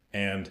 mark.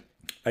 And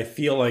I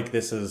feel like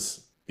this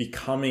is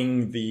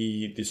becoming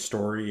the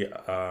story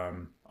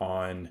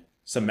on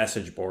some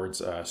message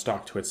boards,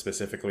 StockTwits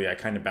specifically. I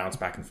kind of bounce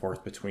back and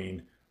forth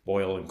between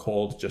Boyle and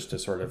KOLD just to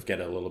sort of get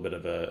a little bit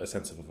of a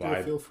sense of a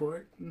vibe. Feel for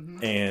it.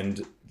 Mm-hmm.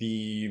 And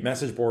the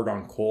message board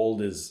on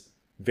KOLD is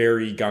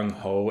very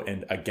gung-ho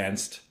and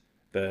against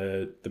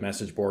the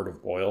message board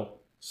of Boyle.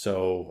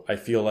 So I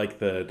feel like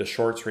the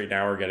shorts right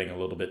now are getting a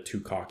little bit too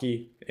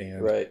cocky.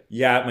 And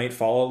yeah, it might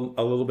fall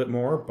a little bit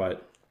more,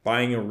 but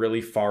buying a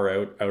really far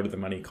out of the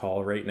money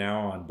call right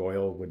now on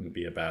Boyle wouldn't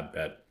be a bad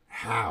bet.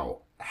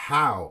 How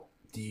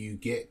do you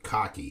get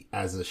cocky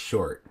as a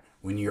short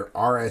when your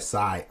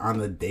RSI on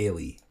the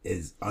daily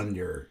is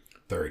under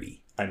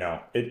 30? I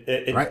know.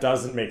 It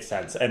doesn't make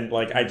sense. And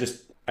like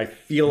I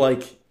feel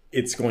like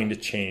it's going to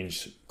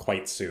change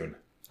quite soon.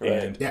 Right.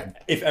 And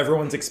if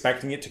everyone's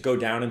expecting it to go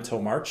down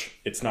until March,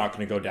 it's not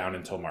going to go down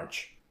until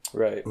March.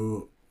 Right.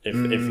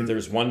 If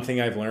there's one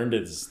thing I've learned,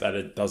 is that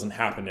it doesn't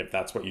happen if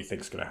that's what you think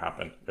is going to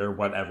happen, or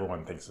what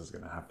everyone thinks is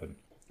going to happen.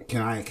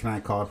 Can I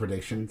call a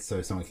prediction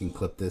so someone can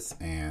clip this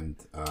and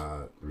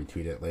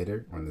retweet it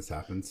later when this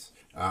happens?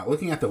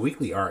 Looking at the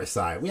weekly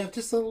RSI, we have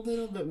just a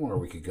little bit more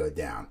we could go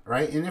down,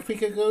 right? And if we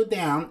could go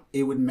down,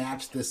 it would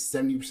match this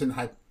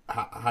 70%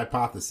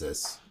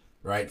 hypothesis,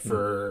 right?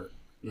 For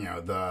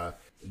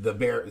the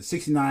bear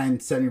 69,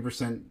 70%.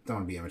 Don't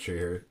want to be amateur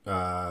here,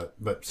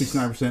 but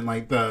 69%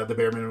 like the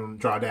bare minimum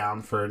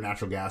drawdown for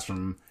natural gas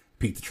from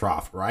peak to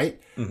trough,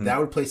 right? Mm-hmm. That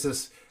would place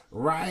us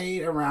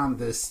right around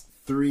this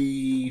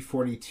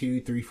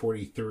 342,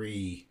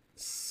 343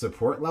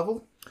 support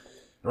level.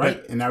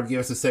 right? And that would give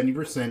us a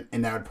 70%,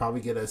 and that would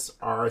probably get us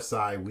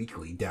RSI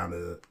weekly down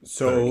to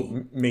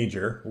 30.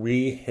 Major,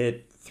 we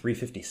hit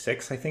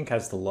 356, I think,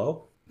 as the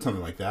low.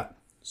 Something like that.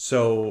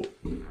 So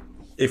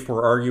if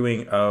we're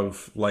arguing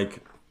of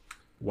like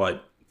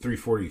what?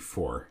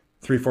 344.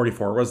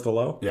 344 was the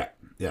low? Yeah.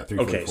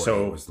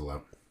 344 was the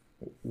low.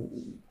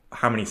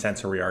 How many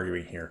cents are we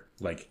arguing here?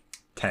 Like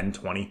 10,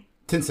 20?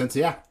 10 cents,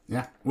 yeah.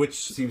 Which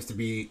seems to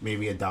be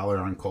maybe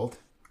 $1 on KOLD.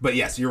 But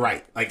yes, you're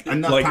right. Like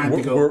enough time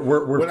to go.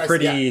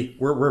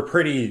 We're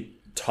pretty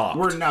top.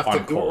 We're enough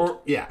on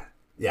KOLD. Yeah.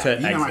 You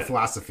know my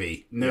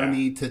philosophy. No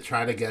need to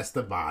try to guess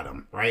the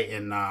bottom, right?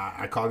 And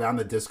I called down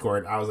the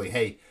Discord. I was like,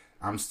 hey,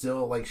 I'm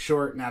still like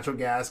short natural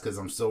gas because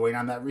I'm still waiting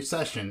on that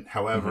recession.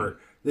 However,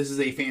 this is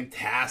a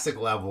fantastic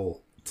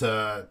level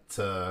to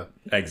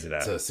exit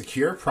at, to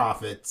secure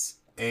profits,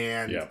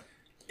 and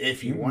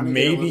if you want to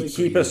maybe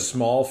keep a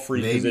small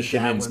free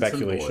position in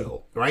speculation,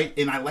 boil, right?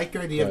 And I like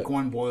your idea of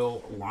going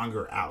boil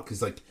longer out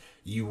because, like,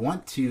 you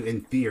want to,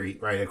 in theory,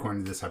 right,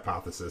 according to this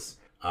hypothesis,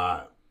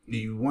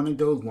 you want to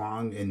go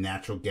long in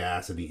natural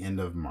gas at the end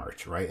of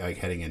March, right, like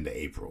heading into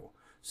April.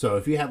 So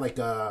if you had like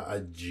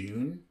a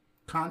June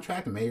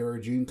contract, a May or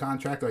a June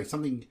contract, like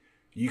something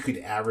you could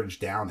average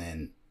down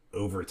in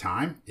over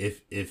time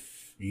if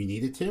you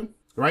needed to,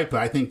 right?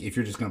 But I think if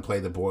you're just going to play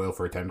the boil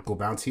for a technical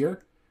bounce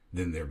here,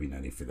 then there'd be no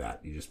need for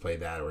that. You just play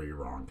that or you're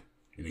wrong.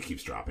 And it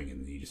keeps dropping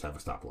and you just have a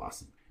stop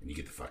loss and you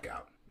get the fuck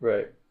out.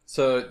 Right.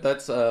 So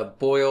that's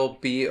BOIL,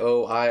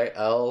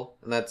 BOIL,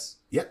 and that's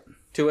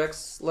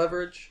 2x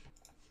leverage?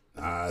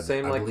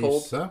 Same like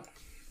KOLD? So.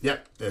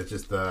 Yep. It's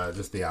just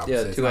the opposite.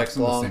 Yeah, 2x it's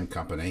not long. The same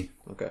company.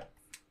 Okay.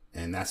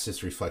 And that's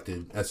just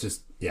reflected. That's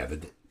just,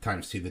 the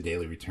times 2 the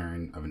daily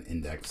return of an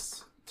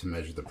index to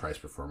measure the price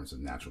performance of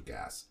natural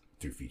gas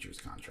through futures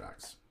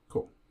contracts.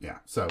 Cool. Yeah.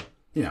 So,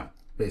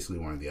 basically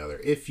one or the other.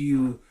 If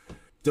you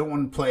don't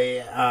want to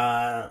play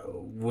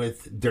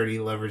with dirty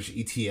leverage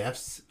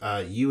ETFs,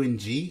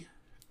 UNG,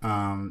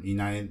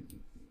 United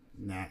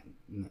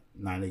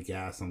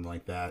Gas, something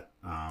like that.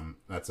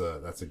 That's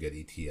a good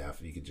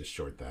ETF. You could just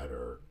short that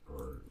or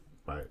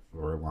buy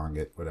or long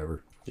it,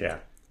 whatever. Yeah,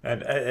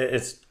 and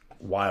it's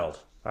wild.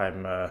 I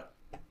don't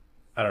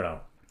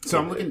know. So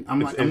I'm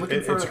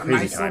looking for a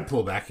nice little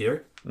pullback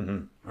here,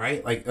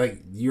 right?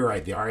 Like you're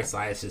right. The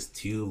RSI is just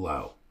too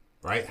low,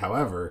 right?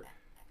 However,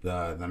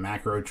 the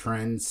macro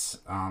trends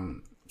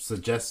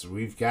suggest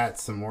we've got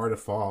some more to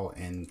fall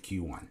in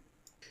Q1.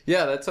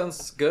 Yeah, that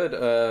sounds good.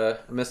 I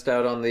missed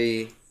out on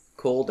the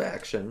KOLD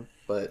action,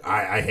 but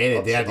I hate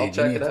it. I'll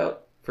check it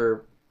out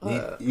for.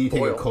 You need to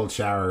take a cold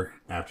shower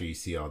after you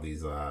see all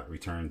these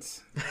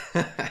returns.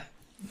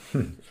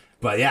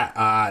 But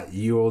yeah,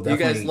 you will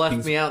definitely. You guys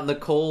left me out in the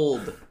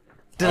cold.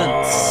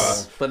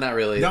 But not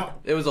really.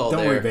 It was all don't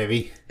there. Don't worry,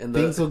 baby.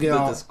 Things will get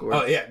all. Discord.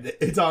 Oh yeah,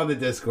 it's all in the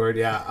Discord.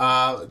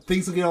 Yeah,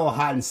 things will get all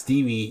hot and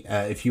steamy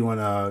if you want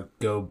to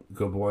go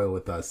boil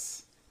with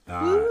us in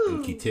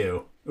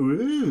Q2.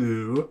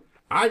 Ooh!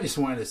 I just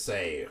wanted to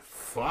say,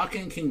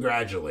 fucking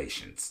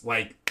congratulations!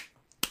 Like,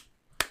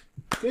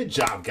 good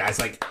job, guys!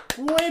 Like,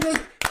 way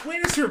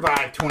to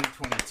survive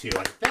 2022.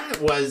 Like, that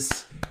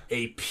was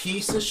a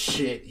piece of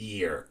shit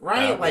year,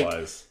 right? That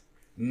was.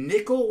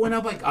 Nickel went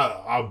up like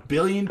a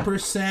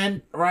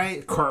billion%,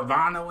 right?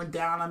 Carvana went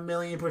down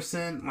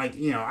 1,000,000%. Like,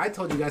 I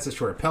told you guys to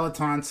short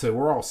Peloton, so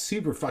we're all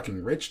super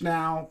fucking rich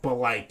now. But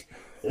like,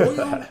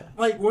 oil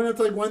like went up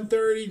to like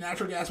 130,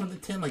 natural gas went to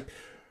 10, like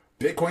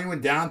Bitcoin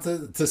went down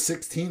to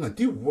 16. Like,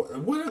 dude,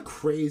 what a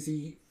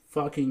crazy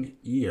fucking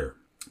year,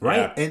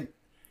 right? Yeah. And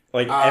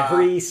like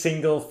every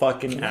single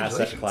fucking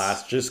asset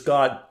class just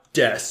got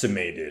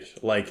decimated.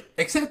 Like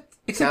except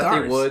Kathy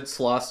ours. Woods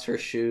lost her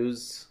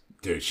shoes.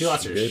 Dude, she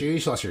lost her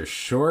shoes. She lost her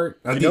short.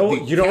 You know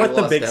what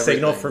the big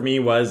signal for me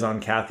was on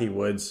Kathy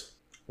Woods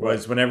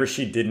was whenever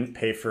she didn't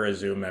pay for a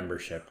Zoom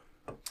membership.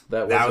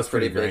 That was a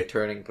pretty big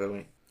turning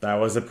point. That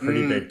was a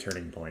pretty big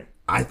turning point.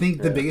 I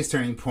think the biggest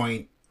turning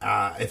point,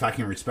 if I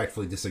can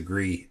respectfully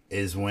disagree,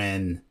 is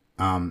when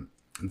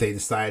they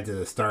decided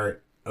to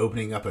start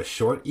opening up a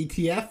short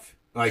ETF.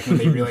 Like when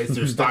they realized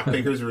their stock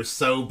pickers were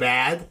so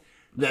bad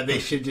that they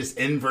should just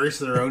inverse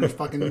their own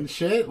fucking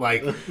shit.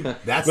 Like,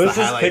 that's let's the just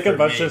highlight pick a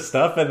bunch me. of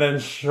stuff and then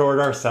short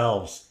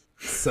ourselves.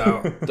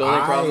 So the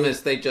only problem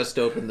is they just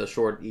opened the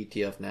short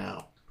ETF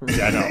now.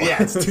 Yeah, I know.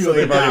 Yeah, it's too so late.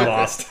 They've already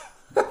lost.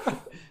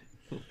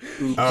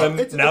 Now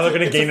they're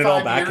going to gain it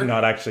all back and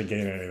not actually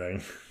gain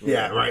anything.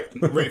 Yeah, right.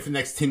 Ready for the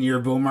next 10-year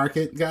bull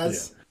market,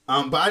 guys?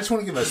 Yeah. But I just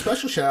want to give a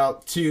special shout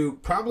out to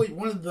probably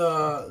one of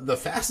the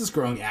fastest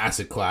growing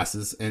asset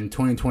classes in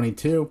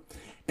 2022.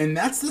 And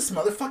that's this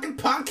motherfucking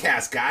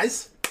podcast,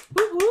 guys.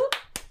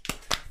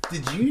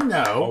 Did you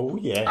know? Oh,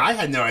 yeah. I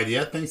had no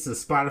idea, thanks to the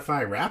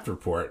Spotify Wrapped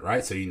report,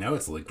 right? So you know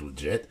it's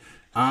legit.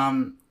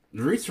 The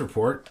Reach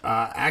report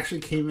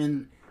actually came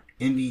in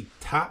the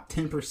top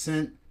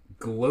 10%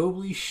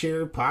 globally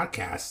shared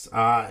podcasts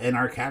in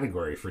our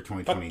category for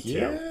 2022.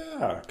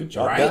 Yeah, good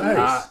job, right?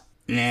 guys.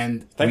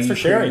 And thanks for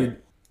sharing.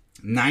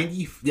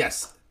 90,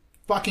 yes.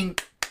 Fucking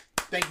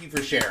thank you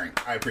for sharing.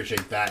 I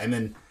appreciate that. And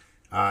then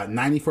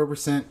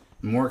 94%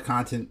 more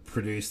content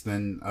produced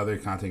than other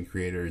content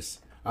creators.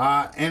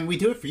 And we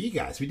do it for you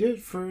guys. We do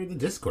it for the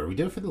Discord. We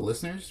do it for the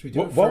listeners. We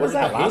do it for what was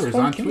that last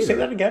one? Can you say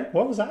that again?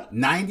 What was that?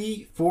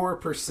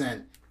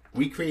 94%.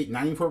 We create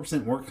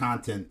 94% more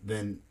content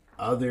than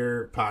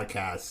other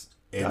podcasts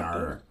in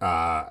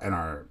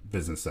our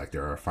business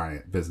sector, our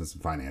business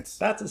and finance.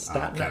 That's a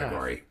stat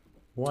category.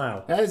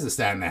 Wow, that is a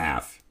stat and a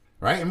half,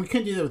 right? And we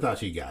couldn't do that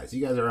without you guys.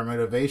 You guys are our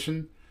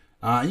motivation.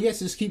 You guys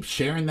just keep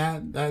sharing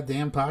that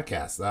damn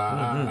podcast.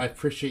 I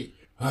appreciate.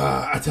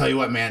 I tell you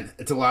what, man,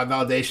 it's a lot of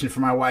validation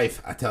for my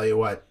wife. I tell you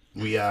what,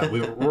 we're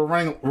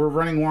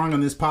running long on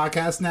this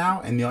podcast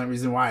now, and the only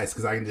reason why is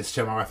because I can just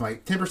show my wife, I'm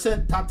like,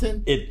 10%, top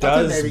 10. It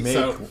does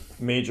make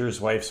Major's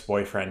wife's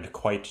boyfriend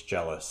quite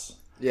jealous.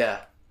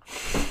 Yeah,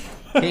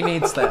 he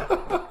needs that,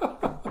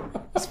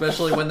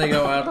 especially when they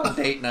go out on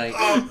date night.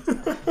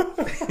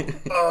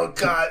 Oh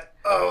God,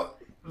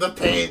 the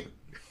pain.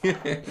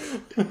 Okay.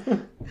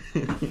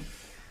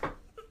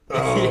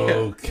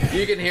 Yeah.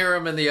 You can hear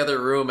him in the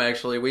other room,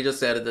 actually. We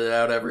just edit it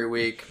out every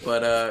week.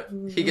 But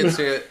he gets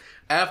to,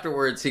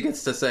 afterwards, he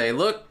gets to say,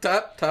 look,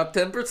 top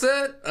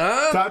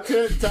 10%. Top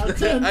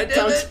 10. I did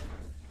it.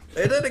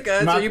 I did it,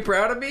 guys. Are you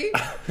proud of me?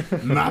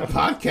 My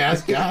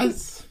podcast,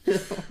 guys.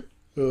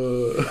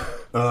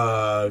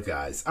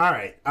 Guys. All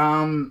right.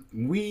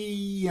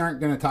 We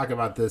aren't going to talk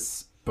about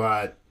this,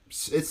 but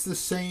it's the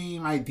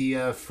same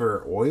idea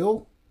for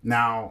oil.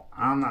 Now,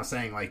 I'm not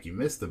saying like you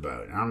missed the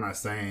boat. I'm not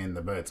saying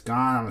the boat's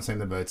gone. I'm not saying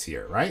the boat's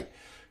here, right?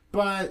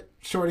 But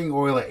shorting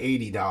oil at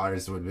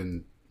 $80 would have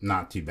been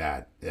not too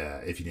bad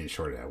if you didn't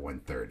short it at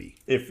 $130.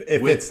 If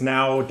it's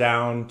now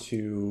down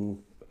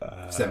to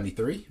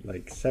 73,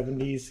 like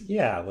 70s,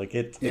 yeah, like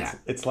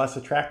it's less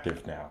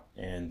attractive now,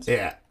 and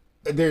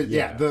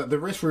the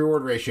risk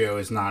reward ratio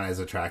is not as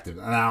attractive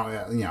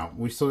now.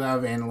 We still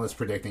have analysts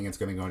predicting it's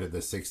going to go into the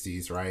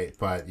 60s, right?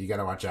 But you got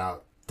to watch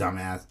out.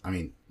 Dumbass, I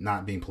mean,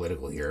 not being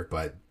political here,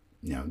 but,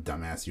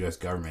 dumbass U.S.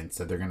 government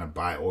said they're going to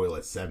buy oil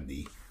at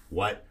 70.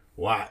 What?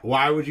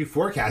 Why would you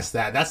forecast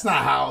that? That's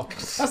not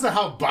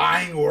how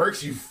buying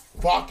works, you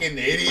fucking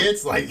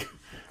idiots. Like,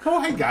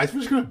 oh, hey, guys, we're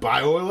just going to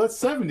buy oil at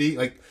 70.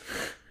 Like,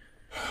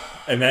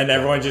 and then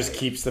everyone just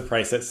keeps the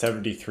price at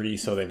 73,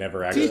 so they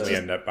never actually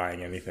end up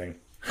buying anything.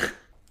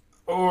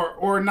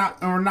 Or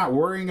not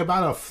worrying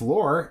about a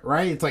floor,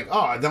 right? It's like,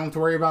 oh, I don't have to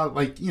worry about,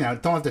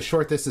 don't have to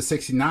short this to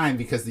 69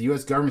 because the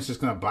U.S. government's just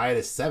going to buy it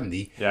at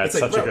 70. Yeah, it's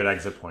such a good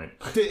exit point.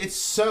 Dude, it's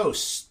so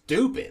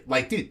stupid.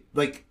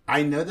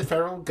 I know the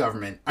federal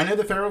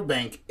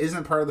bank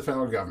isn't part of the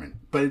federal government,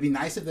 but it'd be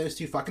nice if those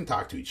two fucking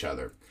talk to each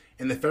other.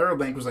 And the federal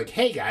bank was like,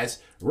 hey, guys,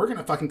 we're going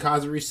to fucking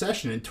cause a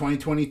recession in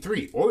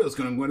 2023. Oil's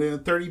going to go to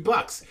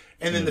 $30.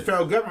 And then the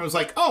federal government was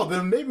like, oh,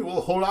 then maybe we'll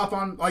hold off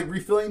on,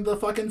 refilling the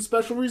fucking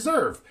special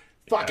reserve.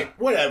 Fuck it,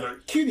 whatever.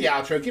 Cue the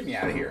outro. Get me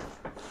out of here.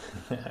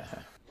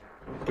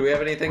 Do we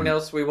have anything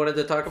else we wanted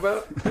to talk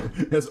about?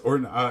 Yes, or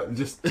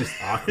just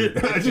awkward,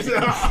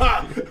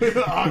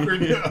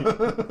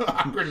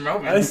 awkward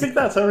moment. I think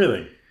that's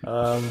everything.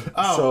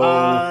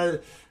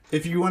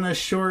 If you want to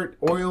short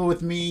oil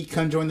with me,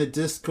 come join the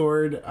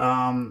Discord.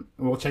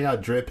 We'll check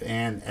out Drip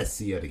and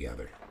SCO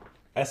together.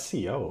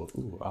 SCO?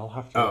 Ooh, I'll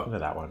have to look into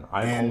that one.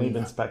 I've only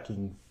been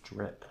speccing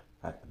Drip.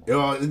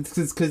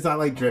 It's because I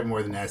like Drip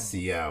more than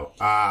SCO.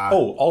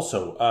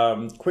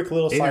 Also, quick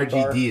little sidebar.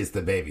 NRGD is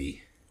the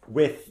baby.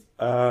 With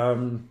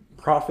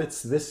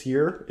profits this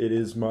year, it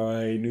is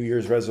my New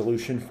Year's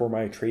resolution for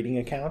my trading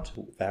account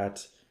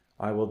that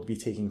I will be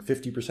taking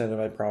 50% of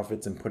my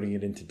profits and putting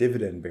it into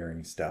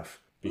dividend-bearing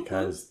stuff.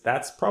 Because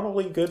that's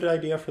probably a good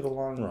idea for the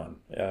long run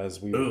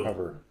as we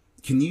recover.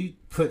 Can you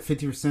put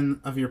 50%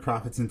 of your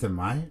profits into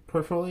my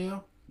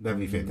portfolio? That'd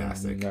be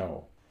fantastic.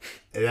 No.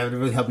 That would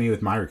really help me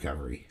with my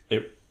recovery.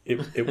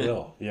 It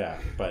will, yeah.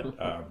 But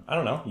I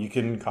don't know. You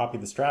can copy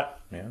the strat,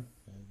 man.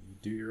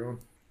 Do your own.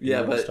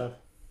 Yeah, but stuff.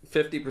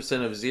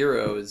 50% of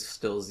zero is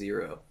still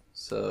zero.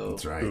 So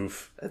that's right.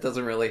 Oof. That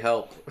doesn't really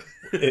help.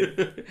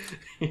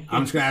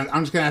 I'm just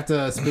gonna have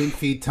to spoon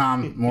feed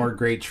Tom more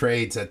great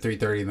trades at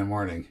 3:30 in the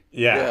morning.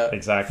 Yeah,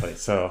 exactly.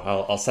 So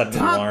I'll set an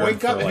alarm.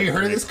 Wake up! Have you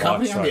heard of this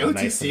company on the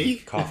OTC?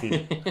 Nice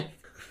coffee.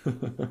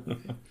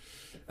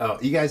 Oh,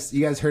 you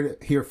guys heard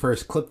it here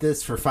first. Clip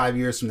this for 5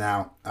 years from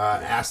now.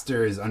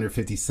 Aster is under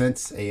 50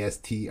 cents.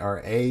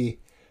 ASTRA.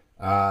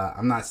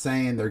 I'm not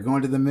saying they're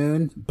going to the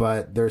moon,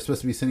 but they're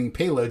supposed to be sending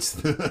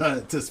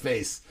payloads to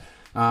space.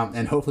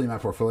 And hopefully my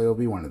portfolio will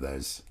be one of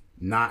those.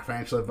 Not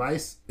financial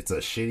advice. It's a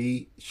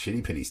shitty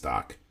penny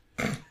stock.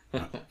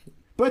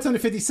 But it's under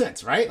 50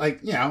 cents, right?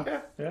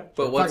 Yeah.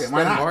 But what's the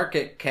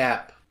market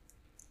cap?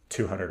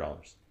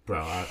 $200. Bro,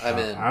 I'm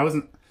in. I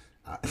wasn't...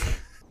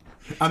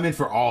 I'm in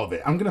for all of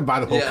it. I'm going to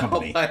buy the whole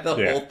company. I'll buy the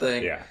whole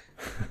thing. Yeah.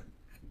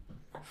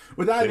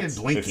 Without even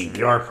blinking. It's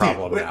your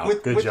problem now.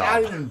 Good job.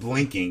 Without even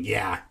blinking,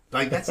 yeah.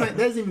 That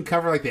doesn't even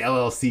cover the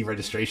LLC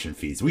registration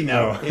fees. We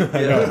know.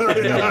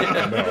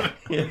 No.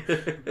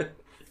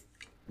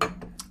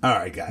 All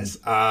right, guys.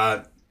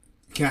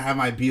 Can I have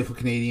my beautiful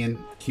Canadian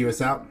cue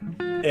us out?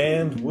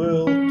 And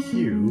we'll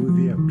cue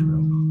the outro.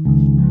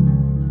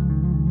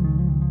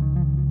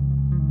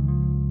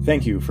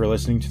 Thank you for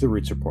listening to The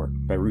Roots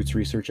Report by Roots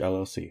Research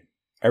LLC.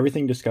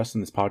 Everything discussed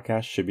in this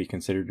podcast should be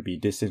considered to be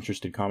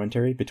disinterested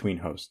commentary between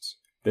hosts.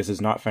 This is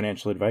not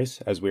financial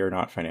advice, as we are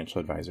not financial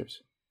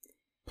advisors.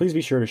 Please be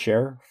sure to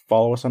share,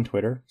 follow us on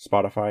Twitter,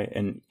 Spotify,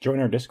 and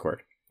join our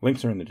Discord.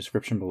 Links are in the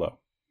description below.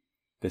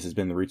 This has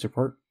been The Roots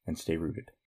Report, and stay rooted.